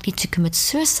more likely to commit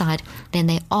suicide than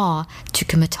they are to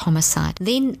commit homicide.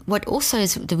 Then what also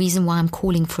is the reason why I'm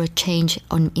calling for a change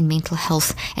in mental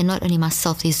health, and not only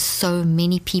myself, there's so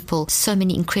many people, so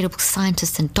many incredible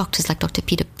scientists and doctors like Dr.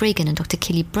 Peter Breggin and Dr.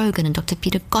 Kelly Brogan and Dr.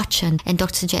 Peter Gotcha and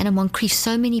Dr. Joanna Moncrief,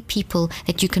 so many people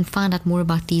that you can find out more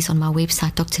about these on my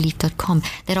website, drleaf.com,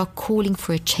 that are calling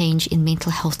for a change in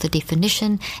mental health, the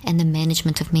definition and the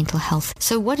management of mental health.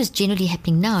 So what is generally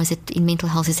happening now is that in mental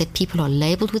health is that people are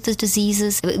labeled with the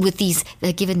diseases,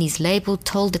 they're given these labels,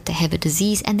 told that they have a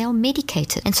disease, and they are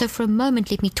medicated. And so for a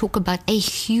moment, let me talk about a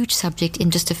huge subject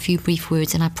in just a few brief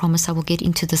words, and I promise I will get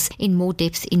into this in more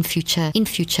depth in future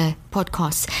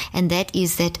podcasts, and that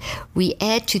is that we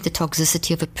add to the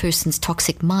toxicity of a person's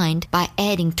toxic mind by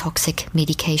adding toxic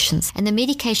medications. And the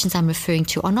medications I'm referring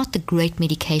to are not the great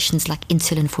medications like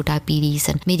insulin for diabetes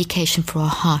and medication for our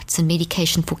hearts and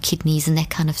medication for kidneys and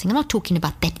that kind of thing. I'm not talking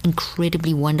about that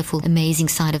incredibly wonderful, amazing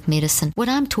side of medicine. What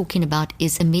I'm talking about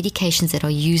is the medications that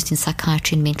are used in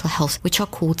psychiatry and mental health, which are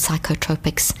called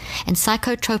psychotropics. And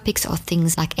psychotropics are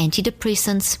things like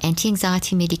antidepressants,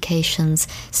 anti-anxiety medications,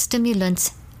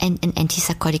 stimulants, and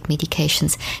antipsychotic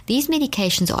medications. These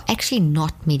medications are actually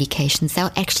not medications. They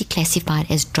are actually classified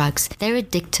as drugs. They're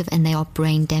addictive and they are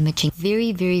brain damaging.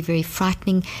 Very, very, very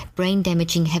frightening, brain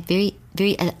damaging, have a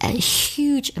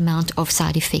huge amount of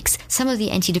side effects. Some of the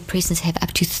antidepressants have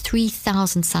up to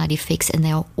 3,000 side effects, and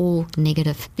they are all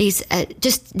negative. Let's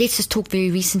just talk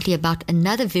very recently about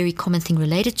another very common thing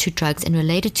related to drugs and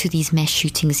related to these mass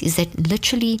shootings, is that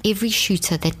literally every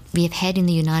shooter that we have had in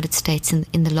the United States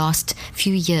in the last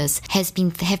few years have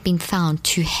been found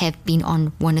to have been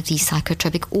on one of these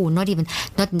psychotropic, or not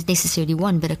necessarily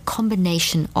one, but a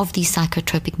combination of these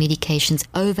psychotropic medications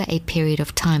over a period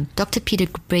of time. Dr. Peter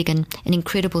Breggin, an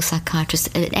incredible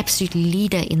psychiatrist, an absolute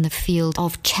leader in the field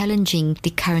of challenging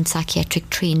the current psychiatric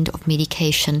trend of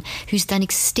medication, who's done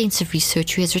extensive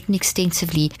research, who has written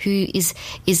extensively, who is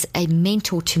a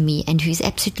mentor to me and who's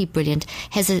absolutely brilliant,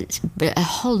 has a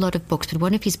whole lot of books, but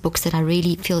one of his books that I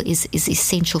really feel is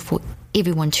essential for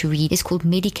everyone to read is called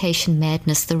Medication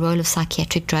Madness, The Role of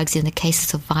Psychiatric Drugs in the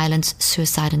Cases of Violence,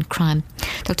 Suicide and Crime.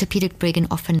 Dr. Peter Breggin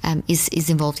often is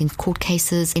involved in court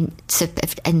cases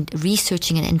and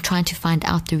researching and trying to find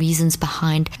out the reasons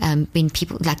behind when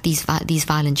people like these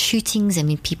violent shootings and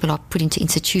when people are put into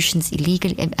institutions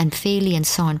illegally and unfairly and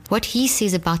so on. What he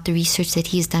says about the research that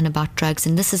he has done about drugs,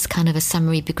 and this is kind of a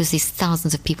summary because there's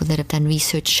thousands of people that have done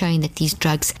research showing that these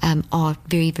drugs are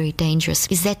very, very dangerous,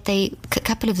 is that a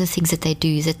couple of the things that they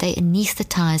do is that they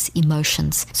anesthetize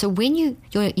emotions. So when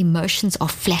your emotions are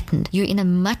flattened, you're in a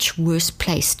much worse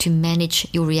place to manage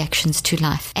your reactions to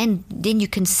life. And then you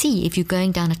can see if you're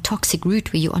going down a toxic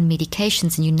route where you're on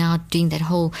medications and you're now doing that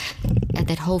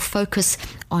whole focus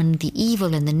on the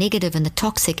evil and the negative and the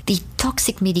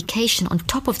toxic medication on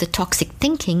top of the toxic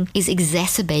thinking is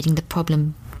exacerbating the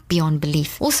problem beyond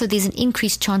belief. Also, there's an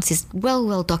increased chance, there's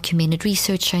well documented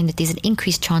research showing that there's an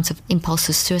increased chance of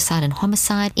impulsive suicide and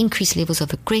homicide, increased levels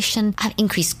of aggression,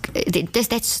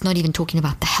 that's not even talking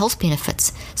about the health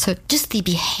benefits. So just the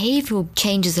behavioral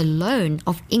changes alone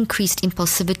of increased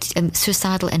impulsivity,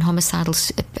 suicidal and homicidal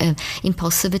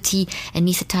impulsivity,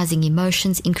 anesthetizing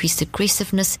emotions, increased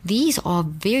aggressiveness, these are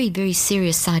very, very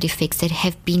serious side effects that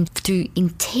have been, through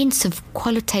intensive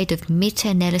qualitative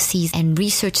meta-analyses and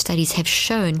research studies, have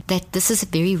shown that this is a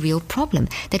very real problem,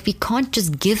 that we can't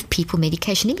just give people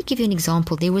medication. Let me give you an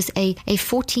example. There was a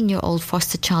 14-year-old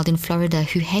foster child in Florida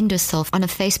who hanged herself on a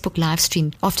Facebook live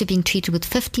stream after being treated with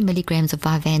 50 milligrams of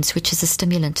Vyvanse, which is a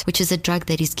stimulant, which is a drug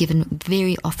that is given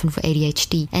very often for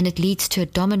ADHD, and it leads to a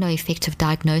domino effect of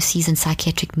diagnoses and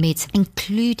psychiatric meds,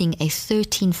 including a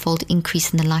 13-fold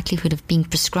increase in the likelihood of being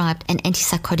prescribed an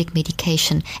antipsychotic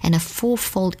medication and a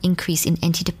 4-fold increase in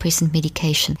antidepressant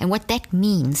medication. And what that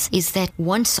means is that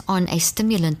once on a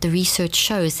stimulant, the research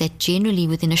shows that generally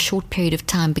within a short period of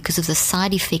time, because of the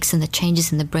side effects and the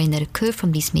changes in the brain that occur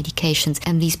from these medications,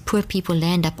 and these poor people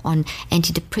land up on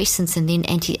antidepressants and then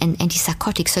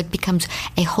antipsychotics. So it becomes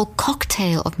a whole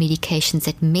cocktail of medications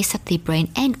that mess up their brain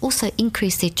and also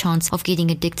increase their chance of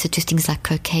getting addicted to things like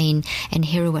cocaine and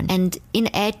heroin. And in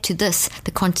add to this,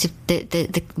 the concept,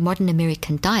 the modern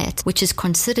American diet, which is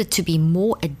considered to be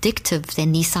more addictive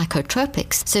than these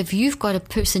psychotropics. So if you've got a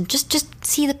person, just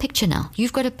see the picture now.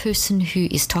 You've got a person who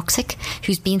is toxic,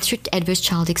 who's been through adverse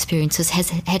child experiences, has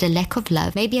had a lack of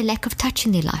love, maybe a lack of touch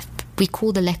in their life. We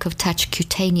call the lack of touch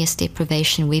cutaneous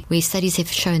deprivation, where studies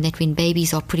have shown that when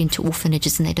babies are put into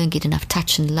orphanages and they don't get enough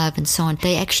touch and love and so on,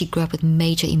 they actually grow up with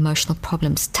major emotional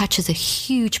problems. Touch is a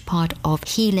huge part of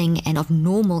healing and of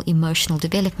normal emotional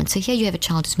development. So here you have a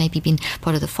child who's maybe been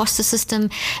part of the foster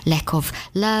system, lack of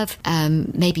love,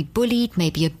 maybe bullied,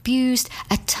 maybe abused,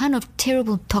 a ton of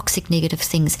terrible toxic negative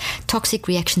things, toxic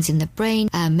reactions in the brain,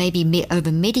 maybe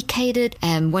over-medicated,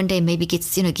 one day maybe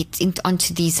gets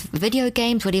onto these video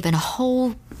games, whatever, and a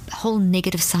whole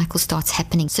negative cycle starts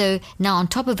happening. So now on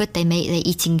top of it, they're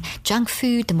eating junk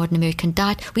food, the modern American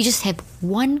diet. We just have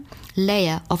one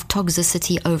layer of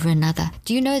toxicity over another.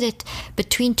 Do you know that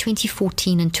between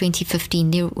 2014 and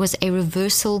 2015 there was a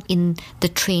reversal in the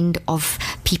trend of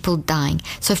people dying?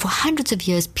 So for hundreds of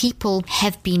years people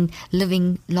have been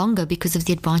living longer because of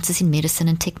the advances in medicine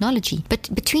and technology. But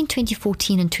between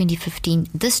 2014 and 2015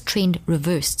 this trend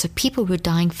reversed. So people who were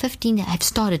dying 15 have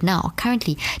started now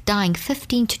currently dying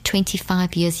 15 to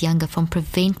 25 years younger from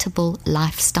preventable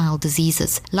lifestyle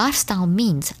diseases. Lifestyle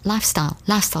means lifestyle.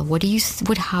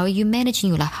 How are you managing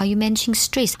your life? How are you managing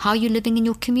stress? How are you living in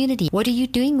your community? What are you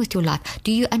doing with your life?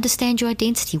 Do you understand your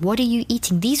identity? What are you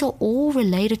eating? These are all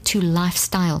related to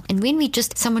lifestyle. And when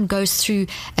someone goes through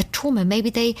a trauma,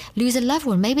 maybe they lose a loved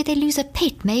one, maybe they lose a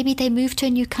pet, maybe they move to a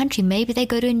new country, maybe they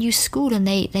go to a new school and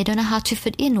they don't know how to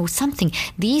fit in or something.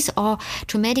 These are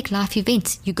traumatic life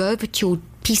events. You go over to your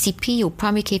PCP or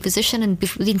primary care physician and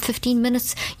within 15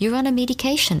 minutes you're on a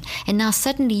medication, and now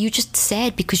suddenly you're just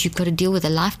sad because you've got to deal with a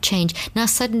life change. Now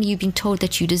suddenly you've been told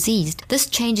that you're diseased. This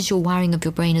changes your wiring of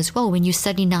your brain as well when you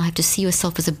suddenly now have to see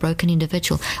yourself as a broken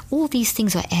individual. All these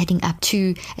things are adding up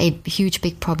to a huge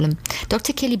big problem.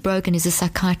 Dr. Kelly Brogan is a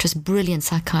psychiatrist, brilliant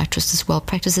psychiatrist as well,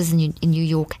 practices in New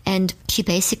York, and she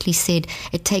basically said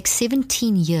it takes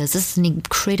 17 years, this is an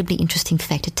incredibly interesting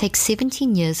fact, it takes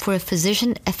 17 years for a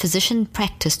physician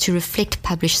practice to reflect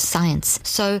published science.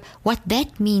 So what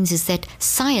that means is that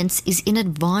science is in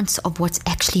advance of what's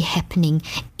actually happening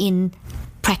in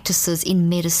practices in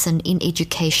medicine, in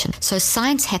education. So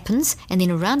science happens, and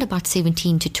then around about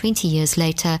 17 to 20 years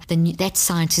later, that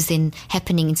science is then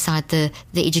happening inside the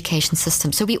education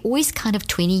system. So we're always kind of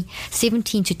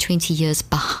 17 to 20 years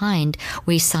behind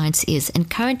where science is. And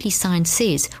currently science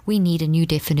says we need a new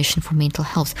definition for mental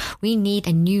health. We need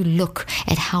a new look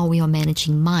at how we are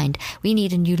managing mind. We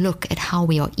need a new look at how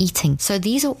we are eating. So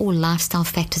these are all lifestyle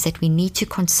factors that we need to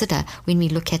consider when we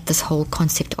look at this whole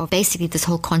concept of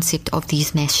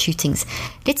these mass shootings.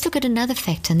 Let's look at another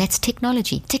factor, and that's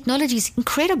technology. Technology is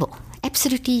incredible.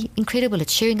 Absolutely incredible.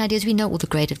 It's sharing ideas. We know all the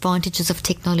great advantages of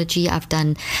technology. I've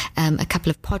done a couple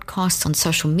of podcasts on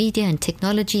social media and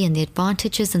technology and the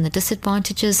advantages and the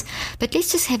disadvantages. But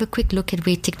let's just have a quick look at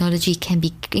where technology can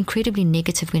be incredibly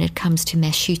negative when it comes to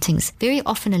mass shootings. Very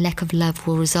often a lack of love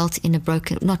will result in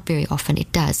not very often,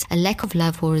 it does. A lack of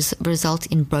love will result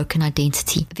in broken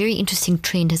identity. A very interesting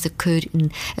trend has occurred,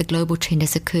 a global trend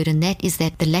has occurred, and that is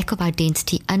that the lack of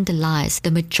identity underlies the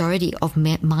majority of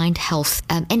mind health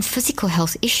and physical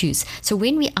health issues. So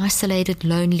when we're isolated,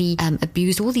 lonely,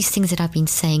 abused, all these things that I've been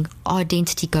saying, our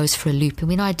identity goes for a loop. And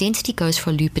when our identity goes for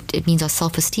a loop, it means our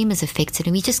self-esteem is affected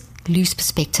and we just lose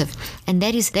perspective. And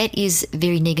that is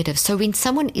very negative. So when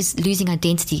someone is losing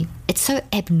identity, it's so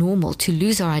abnormal to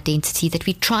lose our identity that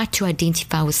we try to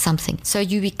identify with something. So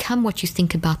you become what you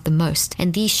think about the most.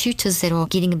 And these shooters that are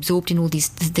getting absorbed in all these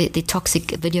the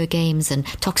toxic video games and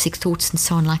toxic thoughts and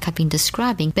so on, like I've been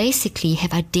describing, basically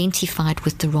have identified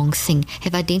with the wrong thing,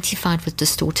 have identified with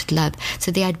distorted love. So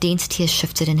their identity has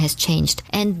shifted and has changed.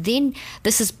 And then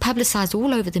this is publicized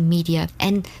all over the media,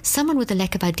 and someone with a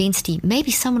lack of identity,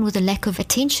 maybe someone with with a lack of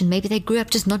attention. Maybe they grew up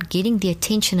just not getting the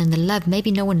attention and the love.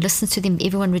 Maybe no one listens to them,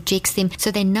 everyone rejects them.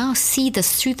 So they now see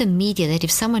this through the media, that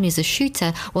if someone is a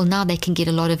shooter, well, now they can get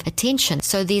a lot of attention.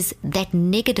 So there's that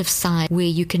negative side where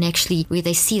you can actually, where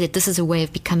they see that this is a way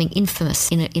of becoming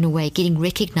infamous in a way, getting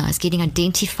recognized, getting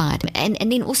identified. And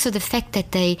then also the fact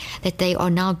that they are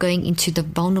now going into the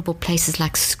vulnerable places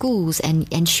like schools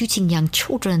and shooting young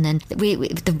children, and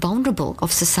the vulnerable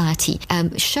of society,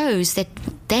 shows that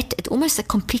it's almost a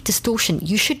complete distortion.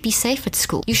 You should be safe at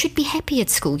school. You should be happy at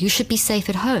school. You should be safe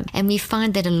at home. And we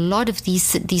find that a lot of these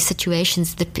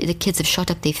situations, the kids have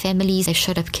shot up their families, they've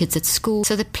shot up kids at school.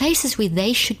 So the places where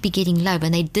they should be getting love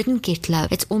and they didn't get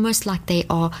love, it's almost like they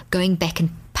are going back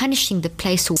and punishing the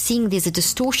place, or seeing there's a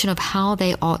distortion of how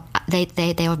they are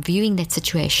viewing that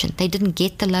situation. They didn't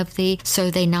get the love there,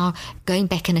 so they're now going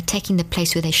back and attacking the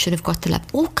place where they should have got the love.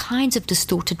 All kinds of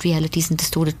distorted realities and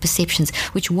distorted perceptions,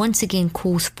 which once again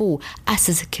calls for us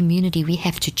as a community. We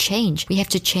have to change. We have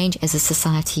to change as a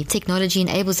society. Technology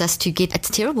enables us to get, it's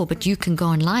terrible, but you can go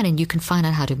online and you can find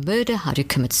out how to murder, how to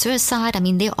commit suicide. I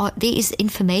mean, there is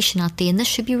information out there, and this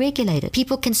should be regulated.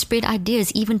 People can spread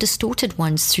ideas, even distorted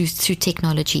ones, through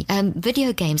technology.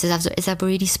 Video games, as I've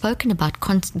already spoken about,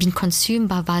 being consumed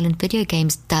by violent video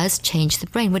games does change the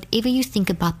brain. Whatever you think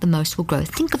about the most will grow.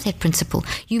 Think of that principle.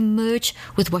 You merge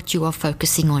with what you are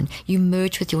focusing on. You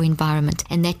merge with your environment,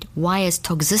 and that wires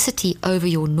toxicity over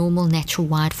your normal, natural,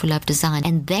 wired for love design.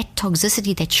 And that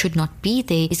toxicity that should not be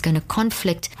there is going to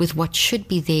conflict with what should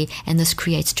be there, and this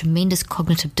creates tremendous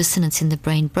cognitive dissonance in the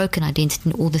brain, broken identity,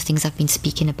 and all the things I've been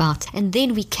speaking about. And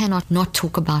then we cannot not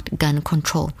talk about gun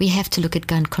control. We have to look at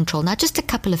gun control. Now, just a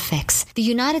couple of facts. The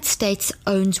United States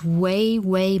owns way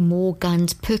more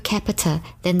guns per capita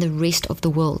than the rest of the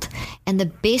world. And the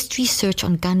best research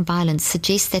on gun violence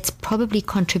suggests that's probably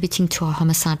contributing to our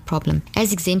homicide problem,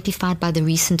 as exemplified by the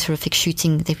recent horrific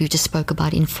shooting that we just spoke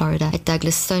about in Florida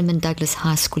at Stoneman Douglas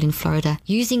High School in Florida.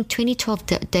 Using 2012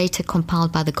 data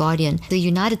compiled by The Guardian, the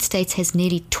United States has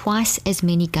nearly twice as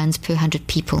many guns per 100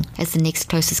 people as the next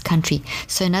closest country.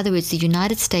 So in other words, the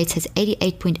United States has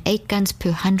 88.8 guns per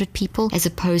 100 people, as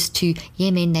opposed to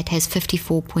Yemen that has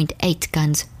 54.8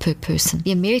 guns per person.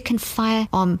 The American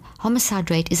firearm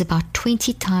homicide rate is about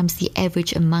 20 times the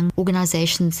average among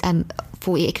organizations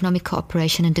for economic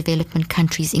cooperation and development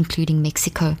countries, including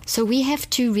Mexico. So we have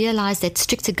to realize that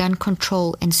stricter gun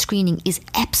control and screening is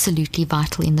absolutely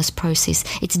vital in this process.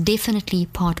 It's definitely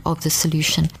part of the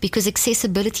solution, because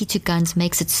accessibility to guns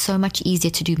makes it so much easier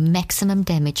to do maximum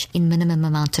damage in minimum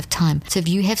amount of time. So if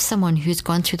you have someone who's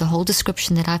gone through the whole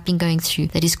description that I've been going through,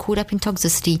 that is caught up in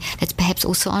toxicity, that's perhaps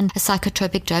also on a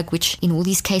psychotropic drug, which in all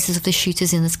these cases of the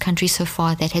shooters in this country so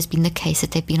far, that has been the case,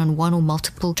 that they've been on one or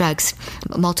multiple drugs,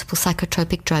 multiple psychotropic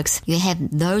drugs. You have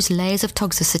those layers of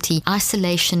toxicity,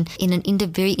 isolation in an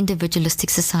very individualistic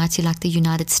society like the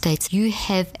United States. You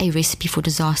have a recipe for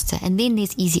disaster. And then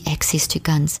there's easy access to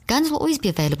guns. Guns will always be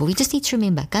available. We just need to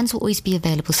remember, guns will always be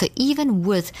available. So even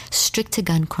with stricter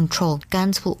gun control,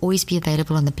 guns will always be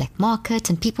available on the black market,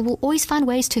 and people will always find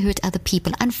ways to hurt other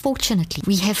people. Unfortunately,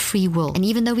 we have free will. And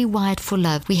even though we're wired for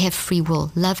love, we have free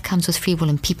will. Love comes with free will,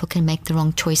 and people can make the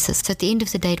wrong choices. So at the end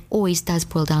of the day, it always does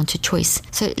boil down to choice.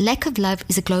 So lack of love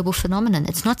is a global phenomenon.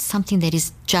 It's not something that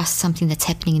is just something that's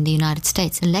happening in the United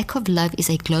States. The lack of love is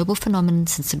a global phenomenon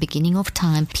since the beginning of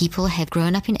time. People have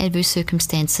grown up in adverse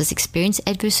circumstances, experienced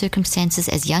adverse circumstances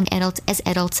as young adults, as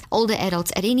adults, older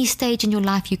adults. At any stage in your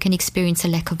life, you can experience a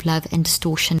lack of love and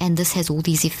distortion, and this has all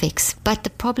these effects. But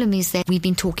the problem is that we've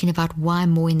been talking about why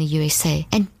more in the USA.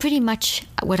 And pretty much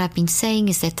what I've been saying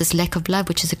is that this lack of love,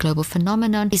 which is a global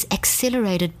phenomenon, is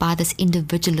accelerated by this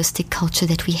individualistic culture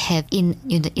that we have in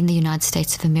the United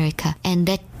States of America. And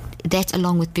that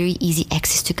along with very easy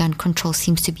access to gun control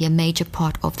seems to be a major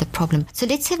part of the problem. So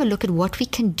let's have a look at what we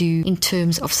can do in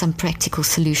terms of some practical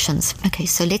solutions. Okay,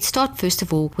 so let's start first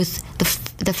of all with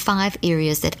the 5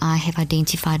 areas that I have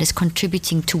identified as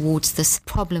contributing towards this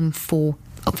problem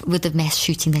with the mass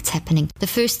shooting that's happening. The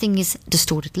first thing is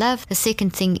distorted love. The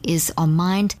second thing is our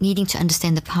mind, needing to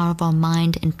understand the power of our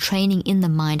mind and training in the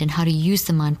mind and how to use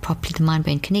the mind properly, the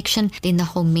mind-brain connection. Then the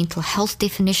whole mental health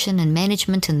definition and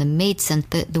management and the meds and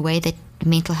the way that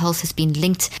mental health has been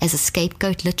linked as a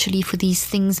scapegoat literally for these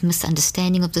things,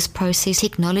 misunderstanding of this process,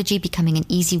 technology becoming an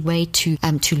easy way to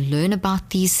learn about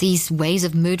these ways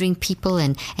of murdering people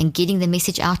and getting the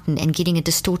message out and getting a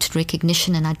distorted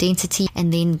recognition and identity,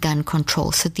 and then gun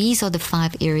control. So these are the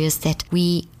 5 areas that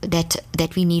we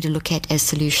need to look at as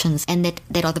solutions, and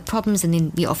that are the problems, and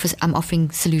then I'm offering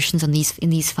solutions in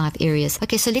these 5 areas.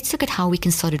 Okay, so let's look at how we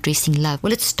can start addressing love.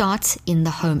 Well, it starts in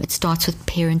the home. It starts with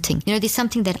parenting. There's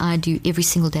something that I do every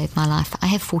single day of my life. I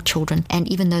have 4 children, and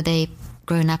even though they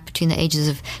grown up between the ages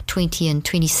of 20 and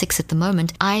 26 at the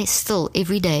moment, I still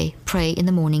every day pray in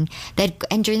the morning that,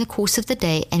 and during the course of the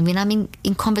day, and when I'm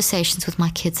in conversations with my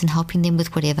kids and helping them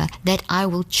with whatever, that I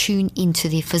will tune into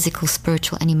their physical,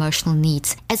 spiritual and emotional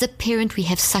needs. As a parent, we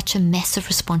have such a massive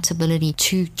responsibility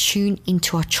to tune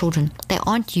into our children. They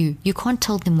aren't you. You can't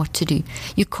tell them what to do.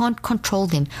 You can't control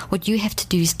them. What you have to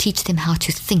do is teach them how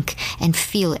to think and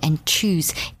feel and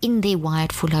choose in their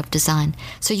wired for love design.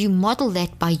 So you model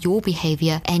that by your behavior,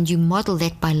 and you model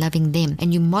that by loving them,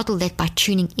 and you model that by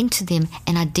tuning into them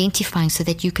and identifying so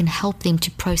that you can help them to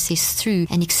process through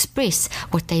and express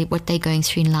what they're going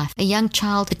through in life. A young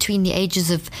child between the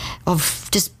ages of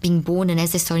just being born and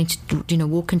as they're starting to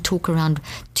walk and talk around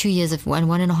 2 years of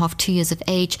 1.5, 2 years of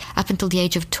age up until the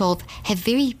age of 12 have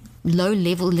very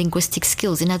low-level linguistic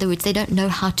skills. In other words, they don't know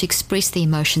how to express their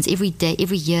emotions. Every day,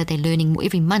 every year, they're learning more.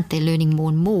 Every month, they're learning more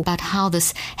and more about how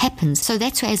this happens. So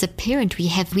that's why, as a parent, we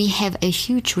have a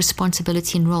huge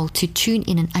responsibility and role to tune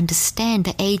in and understand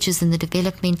the ages and the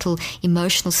developmental,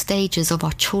 emotional stages of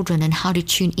our children and how to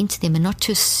tune into them, and not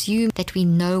to assume that we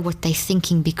know what they're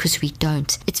thinking, because we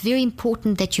don't. It's very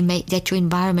important that your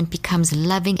environment becomes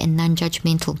loving and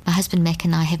non-judgmental. My husband Mac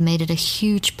and I have made it a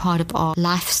huge part of our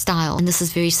lifestyle, and this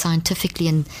is very scientifically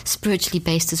and spiritually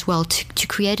based as well, to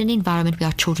create an environment where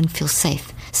our children feel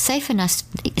safe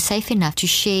enough to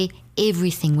share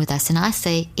everything with us. And I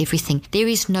say everything. There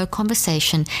is no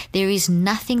conversation. There is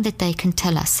nothing that they can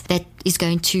tell us that is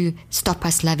going to stop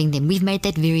us loving them. We've made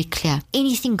that very clear.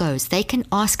 Anything goes. They can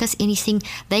ask us anything.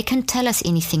 They can tell us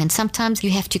anything. And sometimes you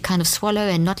have to kind of swallow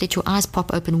and not let your eyes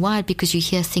pop open wide, because you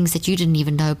hear things that you didn't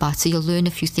even know about. So you'll learn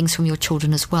a few things from your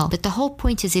children as well. But the whole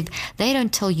point is, if they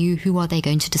don't tell you, who are they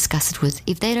going to discuss it with?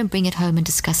 If they don't bring it home and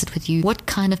discuss it with you, what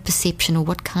kind of perception or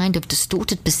what kind of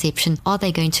distorted perception are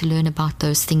they going to learn about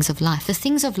those things of life? The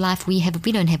things of life we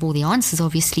don't have all the answers,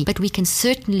 obviously, but we can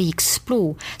certainly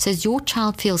explore. So as your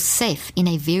child feels safe in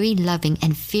a very loving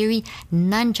and very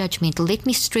non-judgmental, let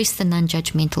me stress the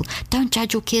non-judgmental. Don't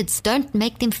judge your kids. Don't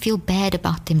make them feel bad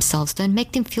about themselves. Don't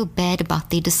make them feel bad about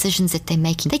their decisions that they're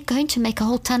making. They're going to make a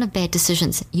whole ton of bad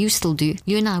decisions. You still do.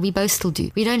 You and I, we both still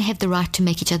do. We don't have the right to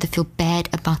make each other feel bad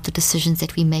about the decisions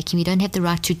that we're making. We don't have the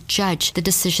right to judge the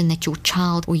decision that your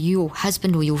child or your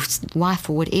husband or your wife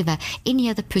or whatever, any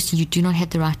other person, you do not have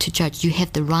the right to judge. You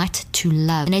have the right to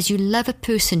love. And as you love a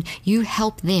person, you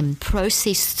help them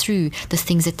process through the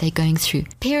things that they're going through.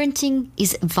 Parenting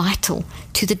is vital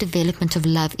to the development of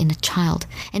love in a child.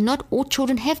 And not all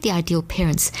children have the ideal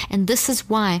parents. And this is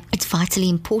why it's vitally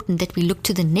important that we look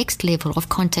to the next level of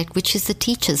contact, which is the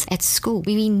teachers at school.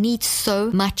 We need so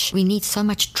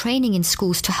much training in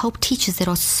schools to help teachers that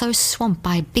are so swamped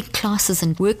by big classes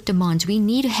and work demands. We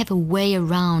need to have a way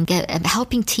around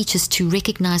helping teachers to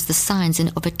recognize the signs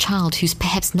of a child who's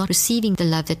perhaps not receiving the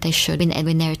love that they should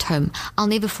when they're at home. I'll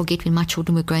never forget when my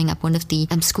children were growing up, one of the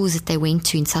schools that they went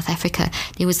to in South Africa,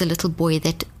 there was a little boy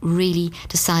that really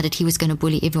decided he was going to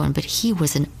bully everyone, but he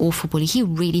was an awful bully. He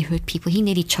really hurt people. He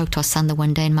nearly choked our son the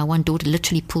one day, and my one daughter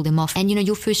literally pulled him off. And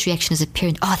your first reaction as a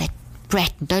parent, that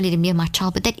brat, don't let him near my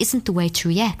child. But that isn't the way to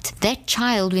react. That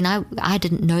child, when I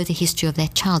didn't know the history of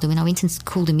that child, and when I went and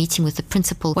called a meeting with the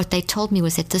principal, what they told me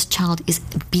was that this child is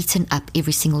beaten up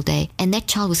every single day, and that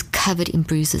child was covered in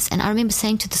bruises. And I remember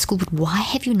saying to the school, but why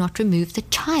have you not removed the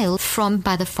child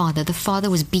by the father? The father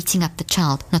was beating up the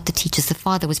child, not the teachers. The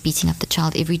father was beating up the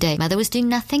child every day. Mother was doing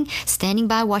nothing, standing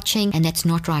by watching, and that's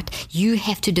not right. You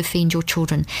have to defend your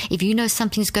children. If you know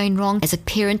something's going wrong, as a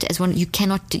parent,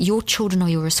 your children are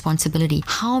your responsibility.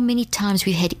 How many times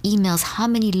we had emails, how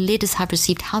many letters I've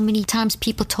received, how many times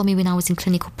people told me when I was in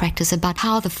clinical practice about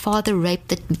how the father raped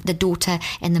the daughter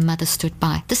and the mother stood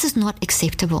by. This is not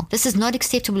acceptable. This is not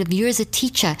acceptable. If you as a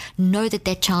teacher know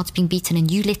that child's being beaten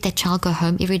and you let that child go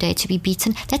home every day to be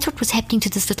beaten, that's what was happening to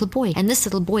this little boy. And this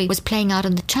little boy was playing out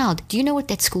on the child. Do you know what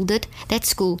that school did? That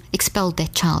school expelled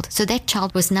that child. So that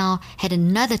child had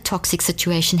another toxic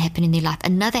situation happen in their life,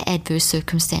 another adverse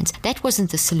circumstance. That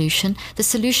wasn't the solution. The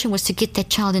solution was to get that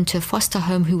child into a foster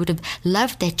home who would have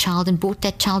loved that child and brought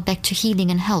that child back to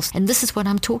healing and health. And this is what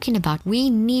I'm talking about. We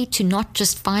need to not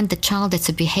just find the child that's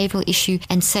a behavioral issue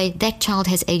and say that child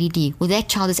has ADD or that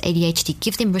child has ADHD.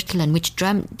 Give them Ritalin,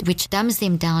 which dumbs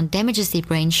them down, damages their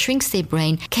brain, shrinks their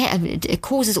brain,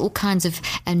 causes all kinds of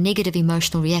negative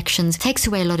emotional reactions, takes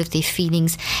away a lot of their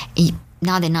feelings.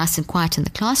 now they're nice and quiet in the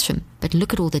classroom, but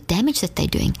look at all the damage that they're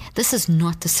doing. This is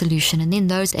not the solution. And then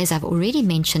those, as I've already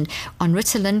mentioned, on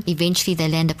Ritalin, eventually they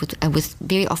land up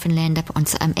very often land up on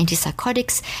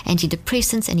antipsychotics,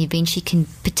 antidepressants, and eventually can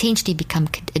potentially become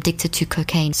addicted to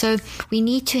cocaine. So we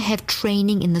need to have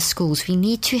training in the schools. We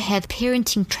need to have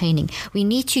parenting training. We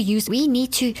need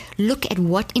to look at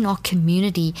what in our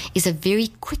community is a very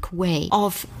quick way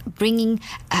of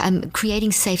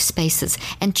creating safe spaces.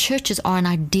 And churches are an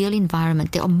ideal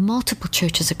environment. There are multiple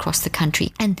churches across the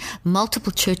country and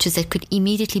multiple churches that could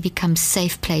immediately become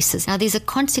safe places. Now, there's a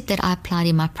concept that I applied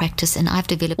in my practice, and I've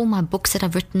developed all my books that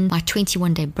I've written, my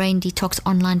 21-day brain detox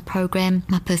online program,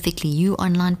 my Perfectly You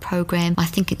online program, my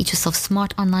Think and Eat Yourself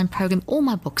Smart online program. All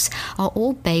my books are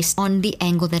all based on the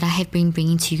angle that I have been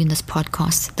bringing to you in this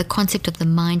podcast. The concept of the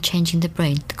mind changing the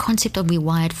brain, the concept of we're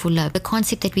wired for love, the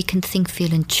concept that we can think,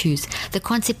 feel, and choose, the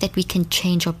concept that we can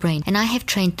change our brain. And I have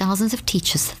trained thousands of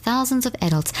teachers, thousands of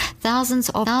adults, thousands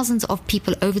of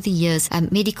people over the years,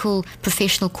 medical,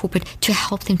 professional, corporate, to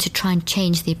help them to try and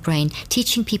change their brain,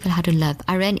 teaching people how to love.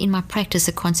 I ran in my practice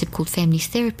a concept called family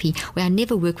therapy, where I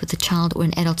never work with a child or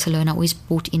an adult alone. I always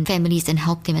brought in families and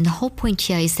helped them. And the whole point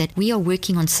here is that we are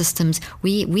working on systems.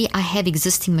 I have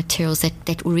existing materials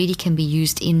that already can be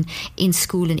used in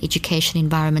school and education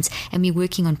environments, and we're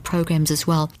working on programs as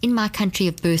well. In my country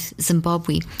of birth,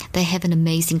 Zimbabwe, they have an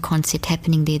amazing concept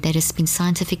happening there that has been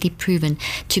scientifically proven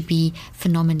to be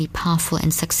phenomenally powerful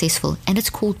and successful, and it's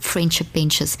called friendship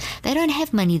benches. They don't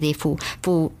have money there for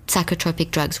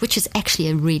psychotropic drugs, which is actually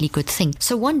a really good thing.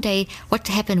 So one day what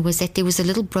happened was that there was a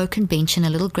little broken bench and a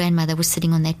little grandmother was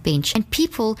sitting on that bench, and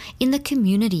people in the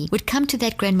community would come to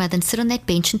that grandmother and sit on that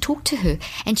bench and talk to her,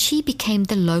 and she became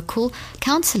the local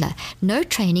counselor. No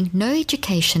training, no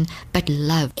education, but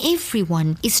love.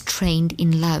 Everyone is trained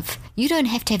in love. You don't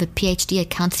have to have a PhD, a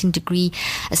counseling degree,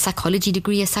 a psychology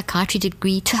degree, a psychiatry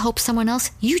degree to help someone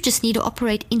else. You just need to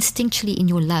operate instinctually in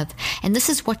your love. And this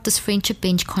is what this friendship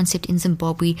bench concept in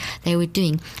Zimbabwe they were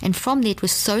doing. And from there, it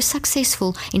was so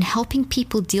successful in helping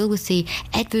people deal with their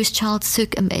adverse child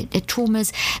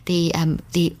traumas,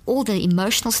 all the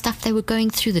emotional stuff they were going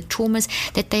through, the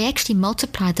traumas, that they actually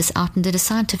multiplied this out and did a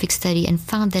scientific study and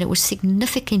found that it was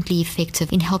significantly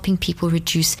effective in helping people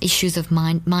reduce issues of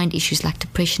mind issues like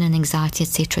depression and anxiety,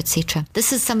 etc., etc.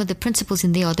 This is some of the principles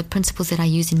in there, are the principles that I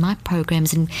use in my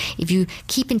programs. And if you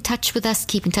keep in touch with us,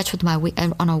 keep in touch with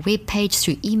on our webpage,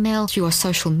 through email, through our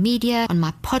social media, on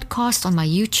my podcast, on my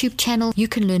YouTube channel, you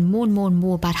can learn more and more and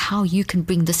more about how you can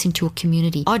bring this into your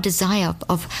community. Our desire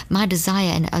my desire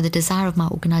and the desire of my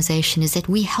organization is that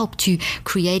we help to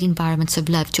create environments of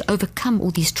love, to overcome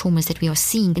all these traumas that we are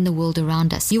seeing in the world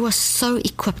around us. You are so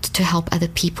equipped to help other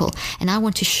people, and I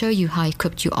want to show you how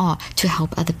equipped you are to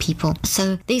help other people.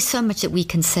 So there's so much that we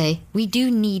can say. We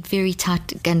do need very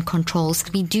tight gun controls.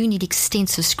 We do need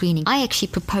extensive screening. I actually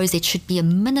propose it should be a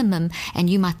minimum, and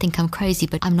you might think I'm crazy,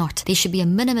 but I'm not. There should be a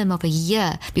minimum of a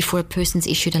year before a person's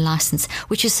issued a license,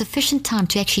 which is sufficient time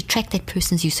to actually track that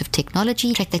person's use of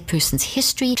technology, track that person's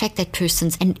history, track that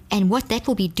person's, and what that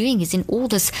will be doing is in all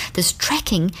this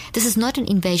tracking, this is not an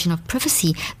invasion of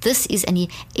privacy. This is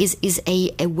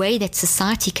a way that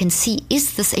society can see,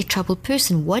 is this a troubled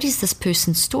person? What is this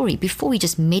person's story? Before we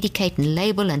just medicate and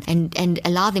label and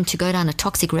allow them to go down a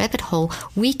toxic rabbit hole,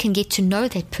 we can get to know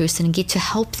that person and get to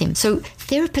help them. So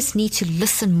therapists need to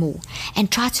listen more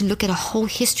and try to look at a whole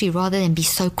history rather than be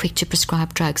so quick to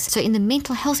prescribe drugs. So in the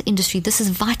mental health industry, this is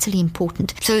vitally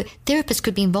important. So therapists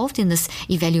could be involved in this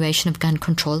evaluation of gun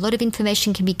control. A lot of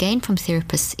information can be gained from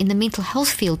therapists. In the mental health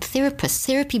field,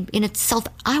 therapy in itself,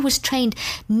 I was trained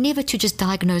never to just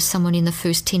diagnose someone in the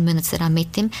first 10 minutes that I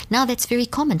met them. Now that's very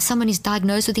common. Someone is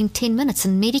diagnosed within 10 minutes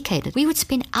and medicated. We would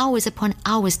spend hours upon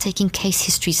hours taking case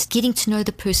histories, getting to know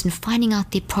the person, finding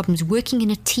out their problems, working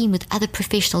in a team with other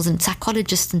professionals and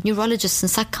psychologists and neurologists and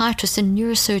psychiatrists and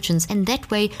neurosurgeons, and that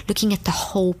way looking at the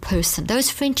whole person. Those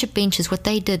friendship benches, what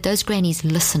they did, those grannies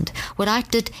listened. What I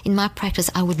did in my practice,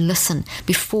 I would listen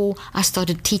before I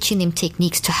started teaching them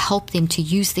techniques to help them to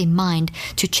use their mind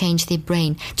to change their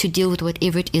brain, to deal with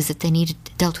whatever it is that they needed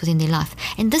dealt with in their life.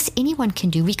 And this anyone can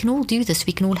do. We can all do this.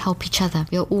 We can all help each other.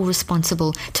 We are all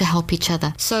responsible to help each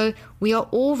other. So we are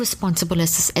all responsible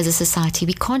as a society.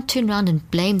 We can't turn around and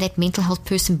blame that mental health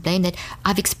person, blame that.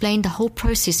 I've explained the whole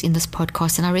process in this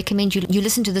podcast, and I recommend you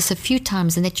listen to this a few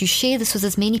times and that you share this with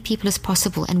as many people as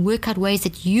possible and work out ways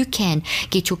that you can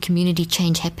get your community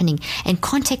change happening. And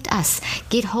contact us,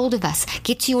 get hold of us,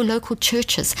 get to your local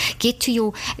churches,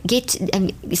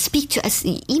 speak to us,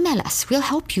 email us. We'll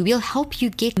help you. We'll help you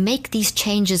make these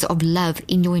changes of love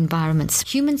in your environments.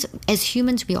 As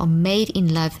humans, we are made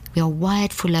in love. We are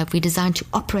wired for love. We designed to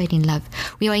operate in love.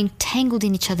 We are entangled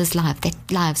in each other's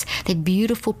lives. That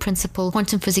beautiful principle,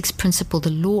 quantum physics principle, the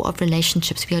law of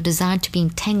relationships. We are designed to be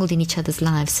entangled in each other's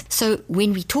lives. So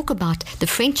when we talk about the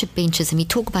friendship benches and we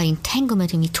talk about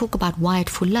entanglement and we talk about wired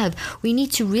for love, we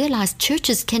need to realize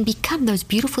churches can become those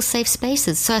beautiful safe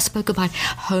spaces. So I spoke about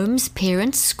homes,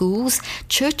 parents, schools,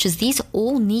 churches. These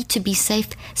all need to be safe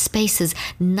spaces,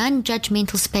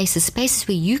 non-judgmental spaces, spaces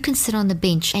where you can sit on the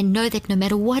bench and know that no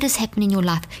matter what has happened in your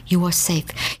life, you are safe.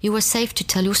 You are safe to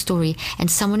tell your story, and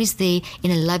someone is there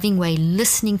in a loving way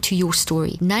listening to your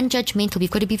story. Non-judgmental.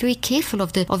 We've got to be very careful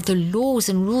of the laws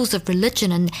and rules of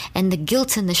religion and the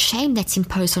guilt and the shame that's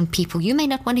imposed on people. You may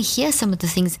not want to hear some of the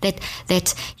things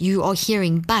that you are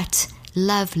hearing, but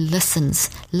love listens.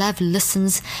 Love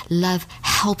listens. Love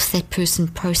helps that person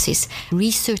process.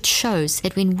 Research shows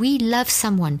that when we love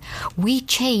someone, we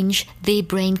change their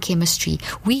brain chemistry.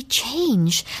 We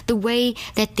change the way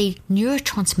that their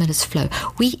neurotransmitters flow.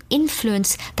 We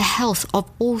influence the health of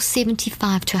all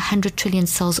 75 to 100 trillion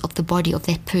cells of the body of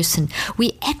that person.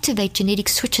 We activate genetic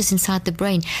switches inside the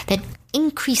brain that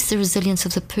increase the resilience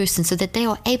of the person so that they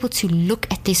are able to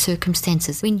look at their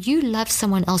circumstances. When you love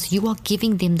someone else, you are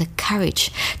giving them the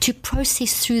courage to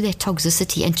process through their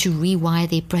toxicity and to rewire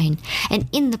their brain. And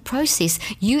in the process,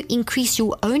 you increase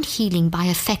your own healing by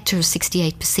a factor of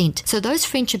 68%. So those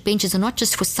friendship benches are not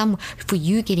just for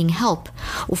you getting help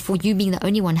or for you being the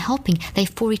only one helping, they're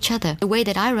for each other. The way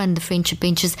that I run the friendship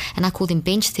benches, and I call them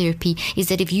bench therapy, is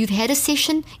that if you've had a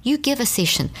session, you give a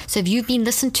session. So if you've been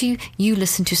listened to, you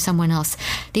listen to someone else.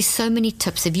 There's so many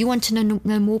tips. If you want to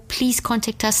know more, please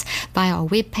contact us via our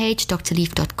webpage,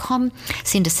 drleaf.com.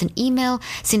 Send us an email,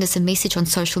 send us a message on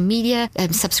social media,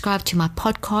 subscribe to my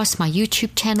podcast, my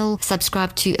YouTube channel,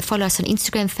 follow us on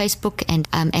Instagram, Facebook,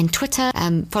 and Twitter.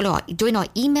 Join our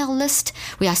email list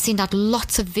where I send out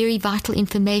lots of very vital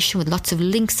information with lots of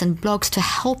links and blogs to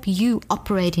help you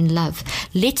operate in love.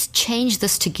 Let's change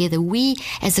this together. We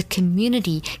as a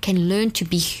community can learn to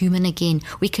be human again.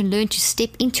 We can learn to step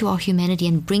into our humanity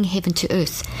and bring heaven to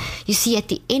earth. You see, at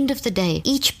the end of the day,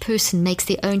 each person makes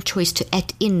their own choice to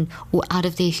act in or out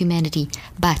of their humanity,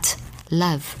 but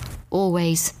love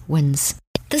always wins.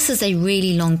 This is a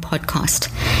really long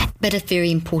podcast, but a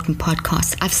very important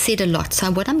podcast. I've said a lot, so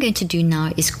what I'm going to do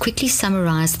now is quickly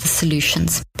summarize the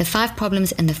solutions, the 5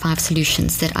 problems and the 5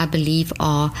 solutions that I believe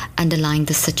are underlying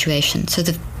the situation. So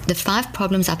the 5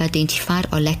 problems I've identified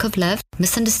are lack of love,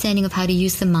 misunderstanding of how to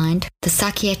use the mind, the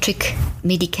psychiatric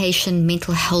medication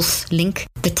mental health link,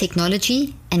 the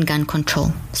technology, and gun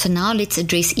control. So now let's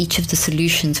address each of the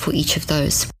solutions for each of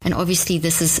those. And obviously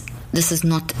this is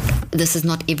not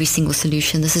every single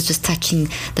solution. This is just touching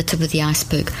the tip of the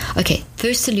iceberg. Okay,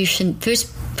 first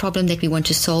problem that we want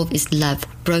to solve is love,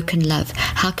 broken love.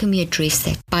 How can we address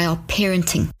that? By our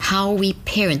parenting. How we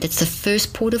parent. That's the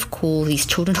first port of call. These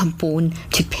children are born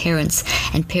to parents,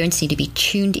 and parents need to be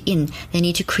tuned in. They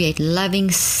need to create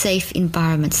loving, safe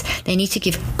environments. They need to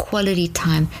give quality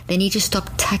time. They need to stop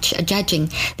judging.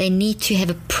 They need to have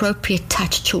appropriate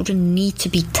touch. Children need to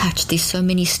be touched. There's so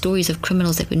many stories of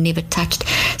criminals that were never touched.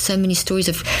 So many stories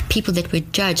of people that were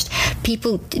judged.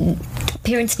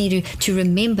 Parents need to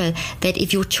remember that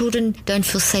if your children don't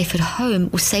feel safe at home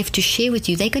or safe to share with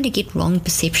you, they're going to get wrong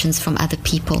perceptions from other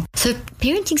people. So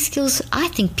parenting skills, I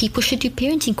think people should do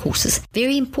parenting courses.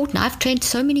 Very important. I've trained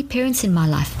so many parents in my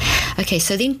life. Okay,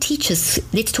 so then teachers.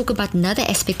 Let's talk about another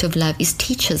aspect of love is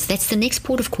teachers. That's the next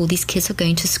port of call. These kids are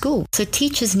going to school. So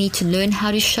teachers need to learn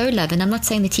how to show love. And I'm not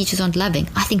saying the teachers aren't loving.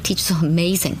 I think teachers are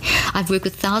amazing. I've worked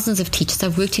with thousands of teachers.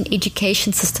 I've worked in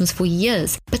education systems for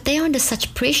years. But they are under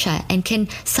such pressure and can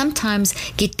sometimes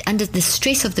get under the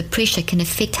stress of the pressure can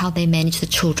affect how they manage the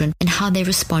children and how they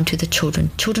respond to the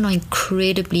children. Children are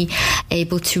incredibly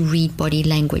able to read body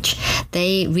language.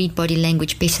 They read body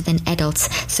language better than adults.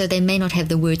 So they may not have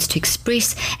the words to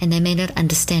express and they may not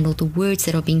understand all the words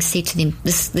that are being said to them.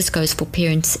 This goes for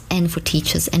parents and for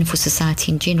teachers and for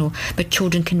society in general. But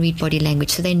children can read body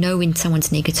language, so they know when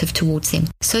someone's negative towards them.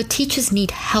 So teachers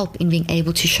need help in being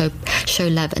able to show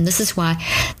love. And this is why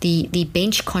the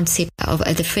bench concept of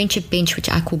the friendship bench, which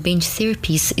I call bench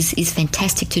therapies, is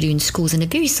fantastic to do in schools. And a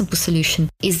very simple solution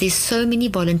is there's so many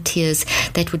volunteers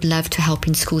that would love to help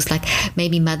in schools, like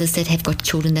maybe mothers that have got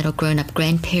children that are grown up,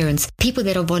 grandparents, people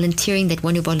that are volunteering, that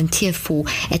want to volunteer for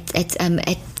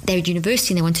at they're at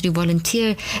university and they want to do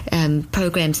volunteer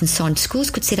programs and so on,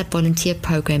 schools could set up volunteer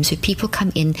programs where people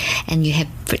come in and you have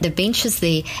the benches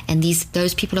there, and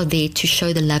those people are there to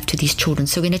show the love to these children.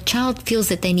 So when a child feels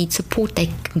that they need support, they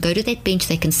can go to that bench,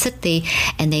 they can sit there,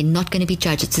 and they're not going to be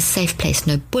judged. It's a safe place,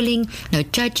 no bullying, no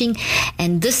judging.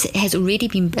 And this has already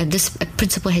been, this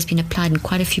principle has been applied in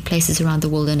quite a few places around the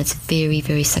world, and it's very,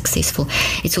 very successful.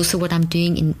 It's also what I'm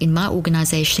doing in my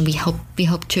organization. We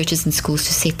help churches and schools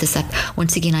to set this up.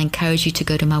 Once again, I encourage you to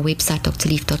go to my website,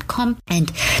 drleaf.com, and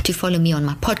to follow me on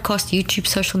my podcast, YouTube,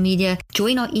 social media,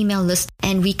 join our email list,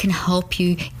 and we can help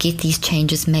you get these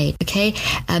changes made. Okay.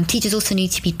 Teachers also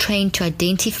need to be trained to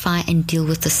identify and deal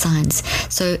with the signs.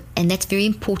 And that's very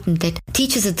important, that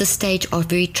teachers at this stage are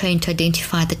very trained to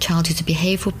identify the child who's a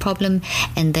behavioral problem,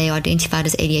 and they are identified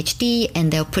as ADHD,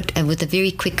 and they'll put with a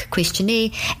very quick questionnaire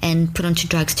and put onto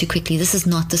drugs too quickly. This is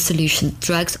not the solution.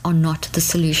 Drugs are not the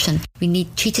solution.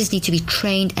 Teachers need to be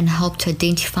trained and help to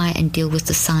identify and deal with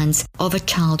the signs of a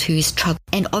child who is troubled,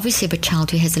 and obviously of a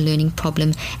child who has a learning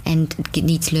problem and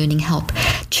needs learning help.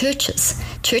 Churches,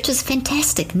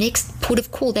 fantastic. Next port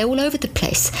of call. They're all over the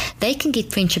place. They can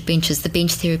get friendship benches, the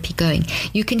bench therapy going.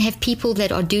 You can have people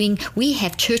that are we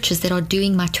have churches that are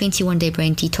doing my 21-day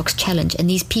brain detox challenge, and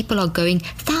these people are going,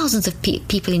 thousands of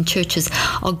people in churches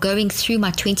are going through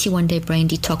my 21-day brain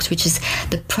detox, which is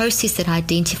the process that I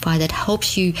identify that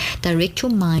helps you direct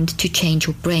your mind to change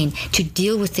your brain, to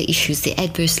deal with the issues, the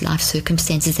adverse life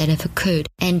circumstances that have occurred.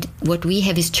 And what we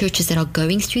have is churches that are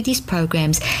going through these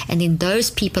programs, and then those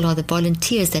people are the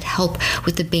volunteers that help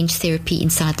with the bench therapy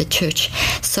inside the church.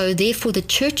 So therefore, the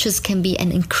churches can be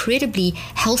an incredibly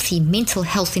healthy mental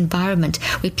health environment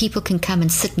where people can come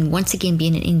and sit and once again be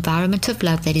in an environment of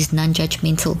love that is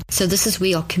non-judgmental. So this is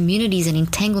where our communities and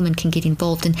entanglement can get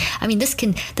involved. And I mean, this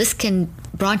can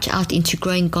branch out into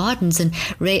growing gardens and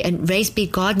raised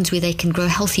bed gardens where they can grow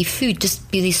healthy food.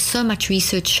 There's so much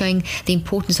research showing the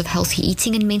importance of healthy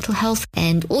eating and mental health,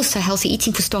 and also healthy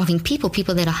eating for starving people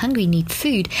that are hungry need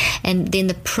food. And then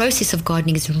the process of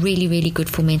gardening is really, really good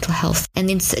for mental health. And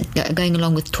then going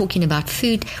along with talking about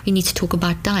food, we need to talk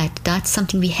about diet. Diet's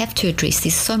something we have to address.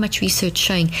 There's so much research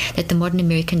showing that the modern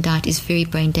American diet is very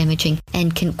brain damaging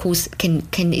and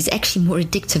is actually more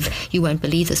addictive. You won't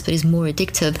believe this, but is more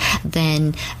addictive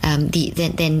than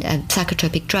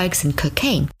psychotropic drugs and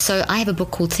cocaine. So I have a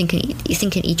book called Think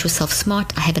and Eat Yourself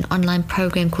Smart. I have an online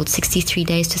program called 63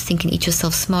 Days to Think and Eat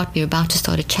Yourself Smart. We're about to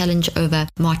start a challenge over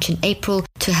March and April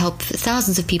to help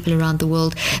thousands of people around the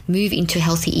world move into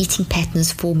healthy eating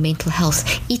patterns for mental health.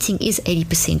 Eating is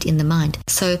 80% in the mind.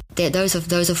 So those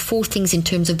are four things in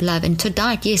terms of love. And to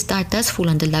diet, yes, diet does fall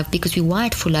under love because we're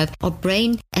wired for love. Our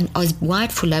brain is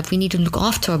wired for love. We need to look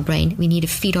after our brain. We need to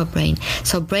feed our brain.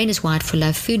 So our brain is wired for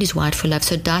love. Food is wired for love.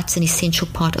 So diet's an essential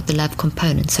part of the love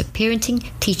component. So parenting,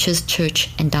 teachers, church,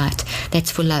 and diet.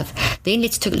 That's for love. Then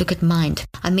let's take a look at mind.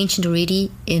 I mentioned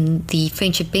already in the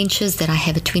friendship benches that I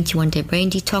have a 21-day brain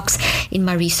detox. In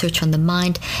my research on the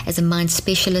mind, as a mind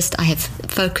specialist, I have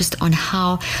focused on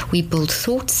how we build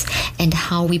thoughts and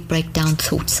how we break down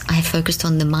thoughts. I have focused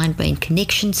on the mind-brain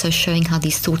connection, so showing how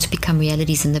these thoughts become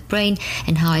realities in the brain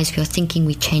and how as we are thinking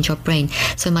we change our brain.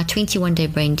 So my 21-day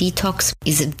brain detox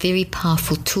is a very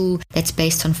powerful tool that's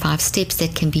based on 5 steps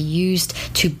that can be used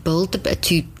to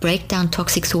break down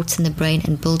toxic thoughts in the brain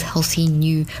and build healthy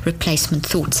new replacement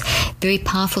thoughts. Very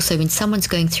powerful. So when someone's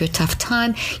going through a tough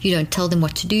time, you don't tell them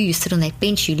what to do. You sit on that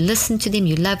bench, you listen to them,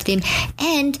 you love them,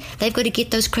 and they've got to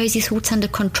get those crazy thoughts under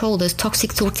control. Those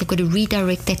toxic thoughts, they've got to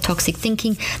redirect that toxic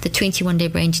thinking. The 21-day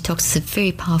brain detox is a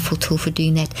very powerful tool for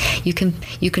doing that. You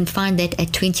can find that at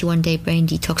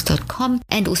 21daybraindetox.com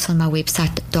and also on my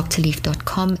website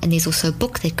drleaf.com. And there's also a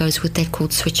book that goes with that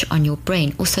called Switch on Your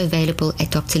Brain, also available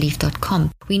at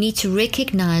drleaf.com. We need to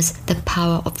recognize the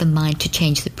power of the mind to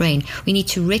change the brain. We need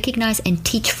to recognize and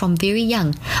teach from very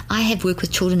young. I have worked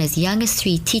with children as young as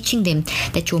 3, teaching them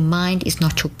that your mind is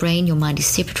not your brain. Your mind is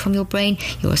separate from your brain.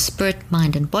 You're a spirit,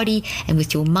 mind, and body. And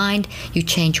with your mind, you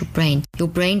change your brain. Your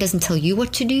brain doesn't tell you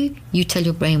what to do. You tell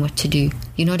your brain what to do.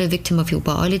 You're not a victim of your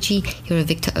biology. You're a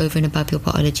victor over and above your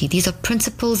biology. These are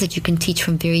principles that you can teach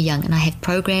from very young. And I have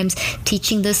programs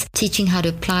teaching how to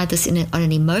apply this on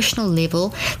an emotional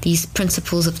level. These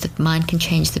principles of the mind can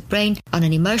change the brain on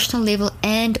an emotional level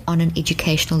and on an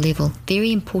educational level.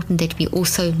 Very important that we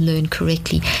also learn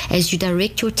correctly. As you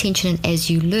direct your attention and as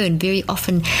you learn, you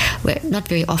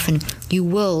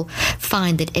will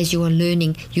find that as you are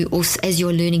learning, you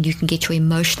can get your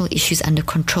emotional issues under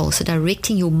control. So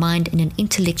directing your mind in an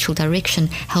intellectual direction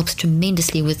helps helps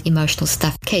tremendously with emotional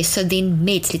stuff. Okay, so then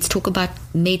meds. Let's talk about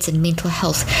meds and mental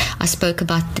health. I spoke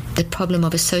about the problem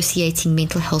of associating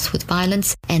mental health with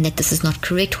violence, and that this is not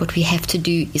correct. What we have to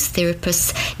do is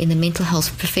therapists in the mental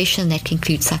health profession, that can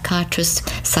include psychiatrists,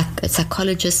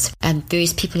 psychologists, and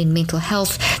various people in mental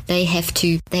health, they have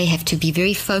to be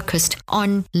very focused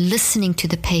on listening to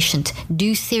the patient.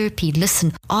 Do therapy,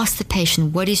 listen, ask the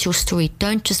patient, what is your story?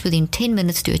 Don't just within 10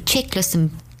 minutes do a checklist and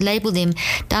label them,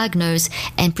 diagnose,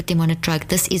 and put them on a drug.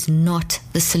 This is not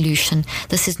the solution.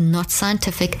 This is not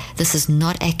scientific. This is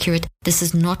not accurate. This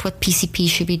is not what PCP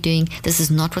should be doing. This is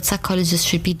not what psychologists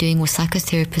should be doing or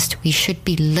psychotherapists. We should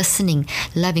be listening,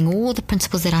 loving all the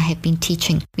principles that I have been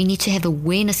teaching. We need to have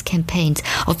awareness campaigns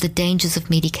of the dangers of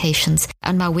medications.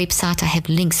 On my website, I have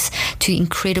links to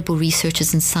incredible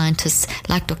researchers and scientists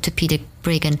like Dr. Peter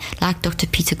Breggin, like Dr.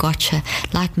 Peter Gotcha,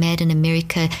 like Mad in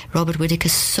America, Robert Whitaker,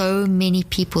 so many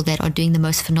people that are doing the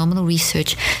most phenomenal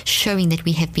research showing that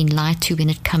we have been lied to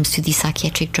when it comes to these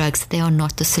psychiatric drugs. They are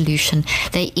not the solution.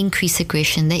 They increase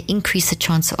aggression, they increase the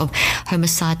chance of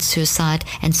homicide, suicide,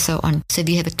 and so on. So if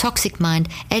you have a toxic mind,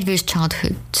 adverse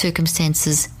childhood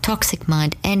circumstances, toxic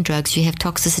mind, and drugs, you have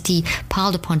toxicity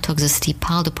piled upon toxicity,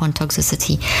 piled upon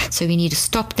toxicity. So we need to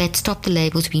stop that, stop the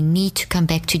labels. We need to come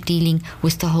back to dealing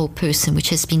with the whole person, which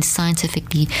has been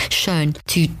scientifically shown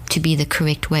to be the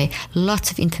correct way.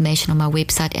 Lots of information on my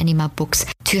website and in my books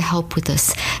to help with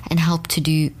this and help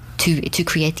to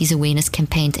create these awareness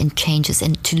campaigns and changes,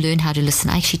 and to learn how to listen.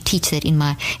 I actually teach that in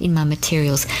my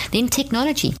materials. Then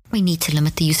technology. We need to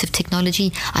limit the use of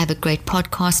technology. I have a great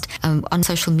podcast on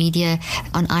social media,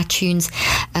 on iTunes,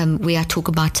 where I talk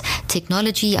about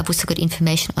technology. I've also got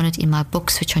information on it in my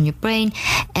book, Switch on Your Brain.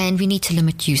 And we need to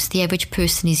limit use. The average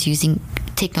person is using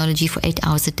technology for 8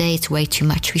 hours a day. It's way too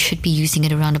much. We should be using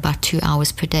it around about 2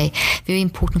 hours per day. Very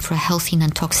important for a healthy,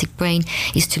 non-toxic brain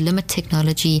is to limit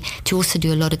technology, to also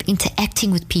do a lot of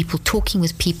interacting with people, talking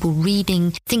with people,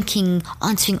 reading, thinking,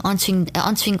 answering,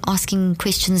 asking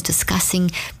questions,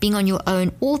 discussing, being on your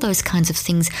own. All those kinds of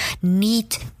things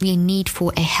we need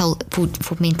for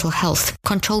for mental health.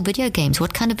 Control video games.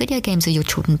 What kind of video games are your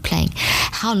children playing?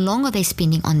 How long are they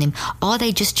spending on them? Are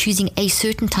they just choosing a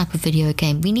certain type of video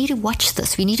game? We need to watch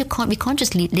this. We can't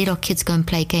just let our kids go and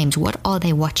play games. What are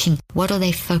they watching? What are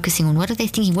they focusing on? What are they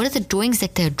thinking? What are the drawings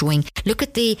that they're drawing? Look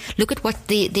at what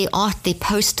their art, their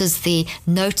posters, their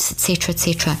notes,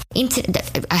 etc.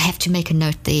 I have to make a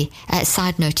note there, a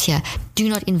side note here. Do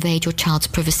not invade your child's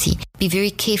privacy. Be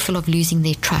very careful of losing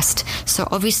their trust. So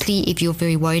obviously, if you're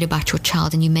very worried about your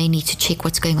child, and you may need to check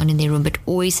what's going on in their room, but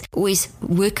always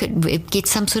get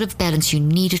some sort of balance. You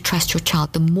need to trust your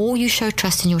child. The more you show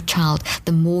trust in your child,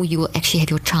 the more you will actually have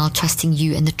your child trusting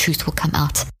you, and the truth will come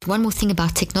out. One more thing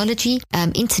about technology,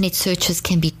 internet searches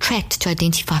can be tracked to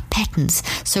identify patterns.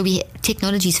 So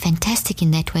technology is fantastic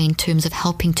in that way, in terms of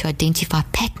helping to identify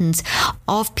patterns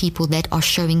of people that are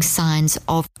showing signs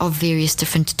of various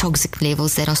different toxic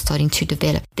levels that are starting to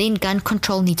develop. Then gun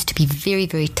control needs to be very,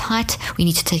 very tight. We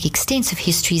need to take extensive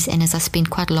histories, and as I spent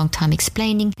quite a long time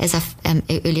explaining, as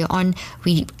earlier on,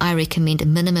 I recommend a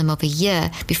minimum of a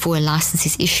year before a license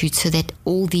is issued, so that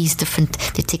all these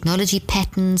the technology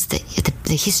patterns, the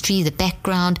history, the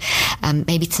background,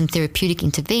 maybe some therapeutic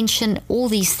intervention, all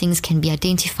these things can be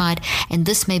identified, and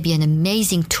this may be an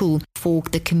amazing tool for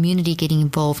the community getting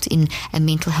involved in a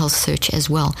mental health search as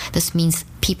well. This means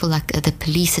people like the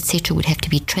police, etc., would have to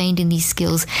be trained in these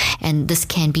skills, and this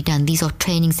can be done. These are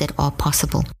trainings that are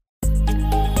possible.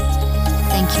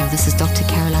 Thank you. This is Dr.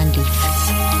 Caroline Leaf.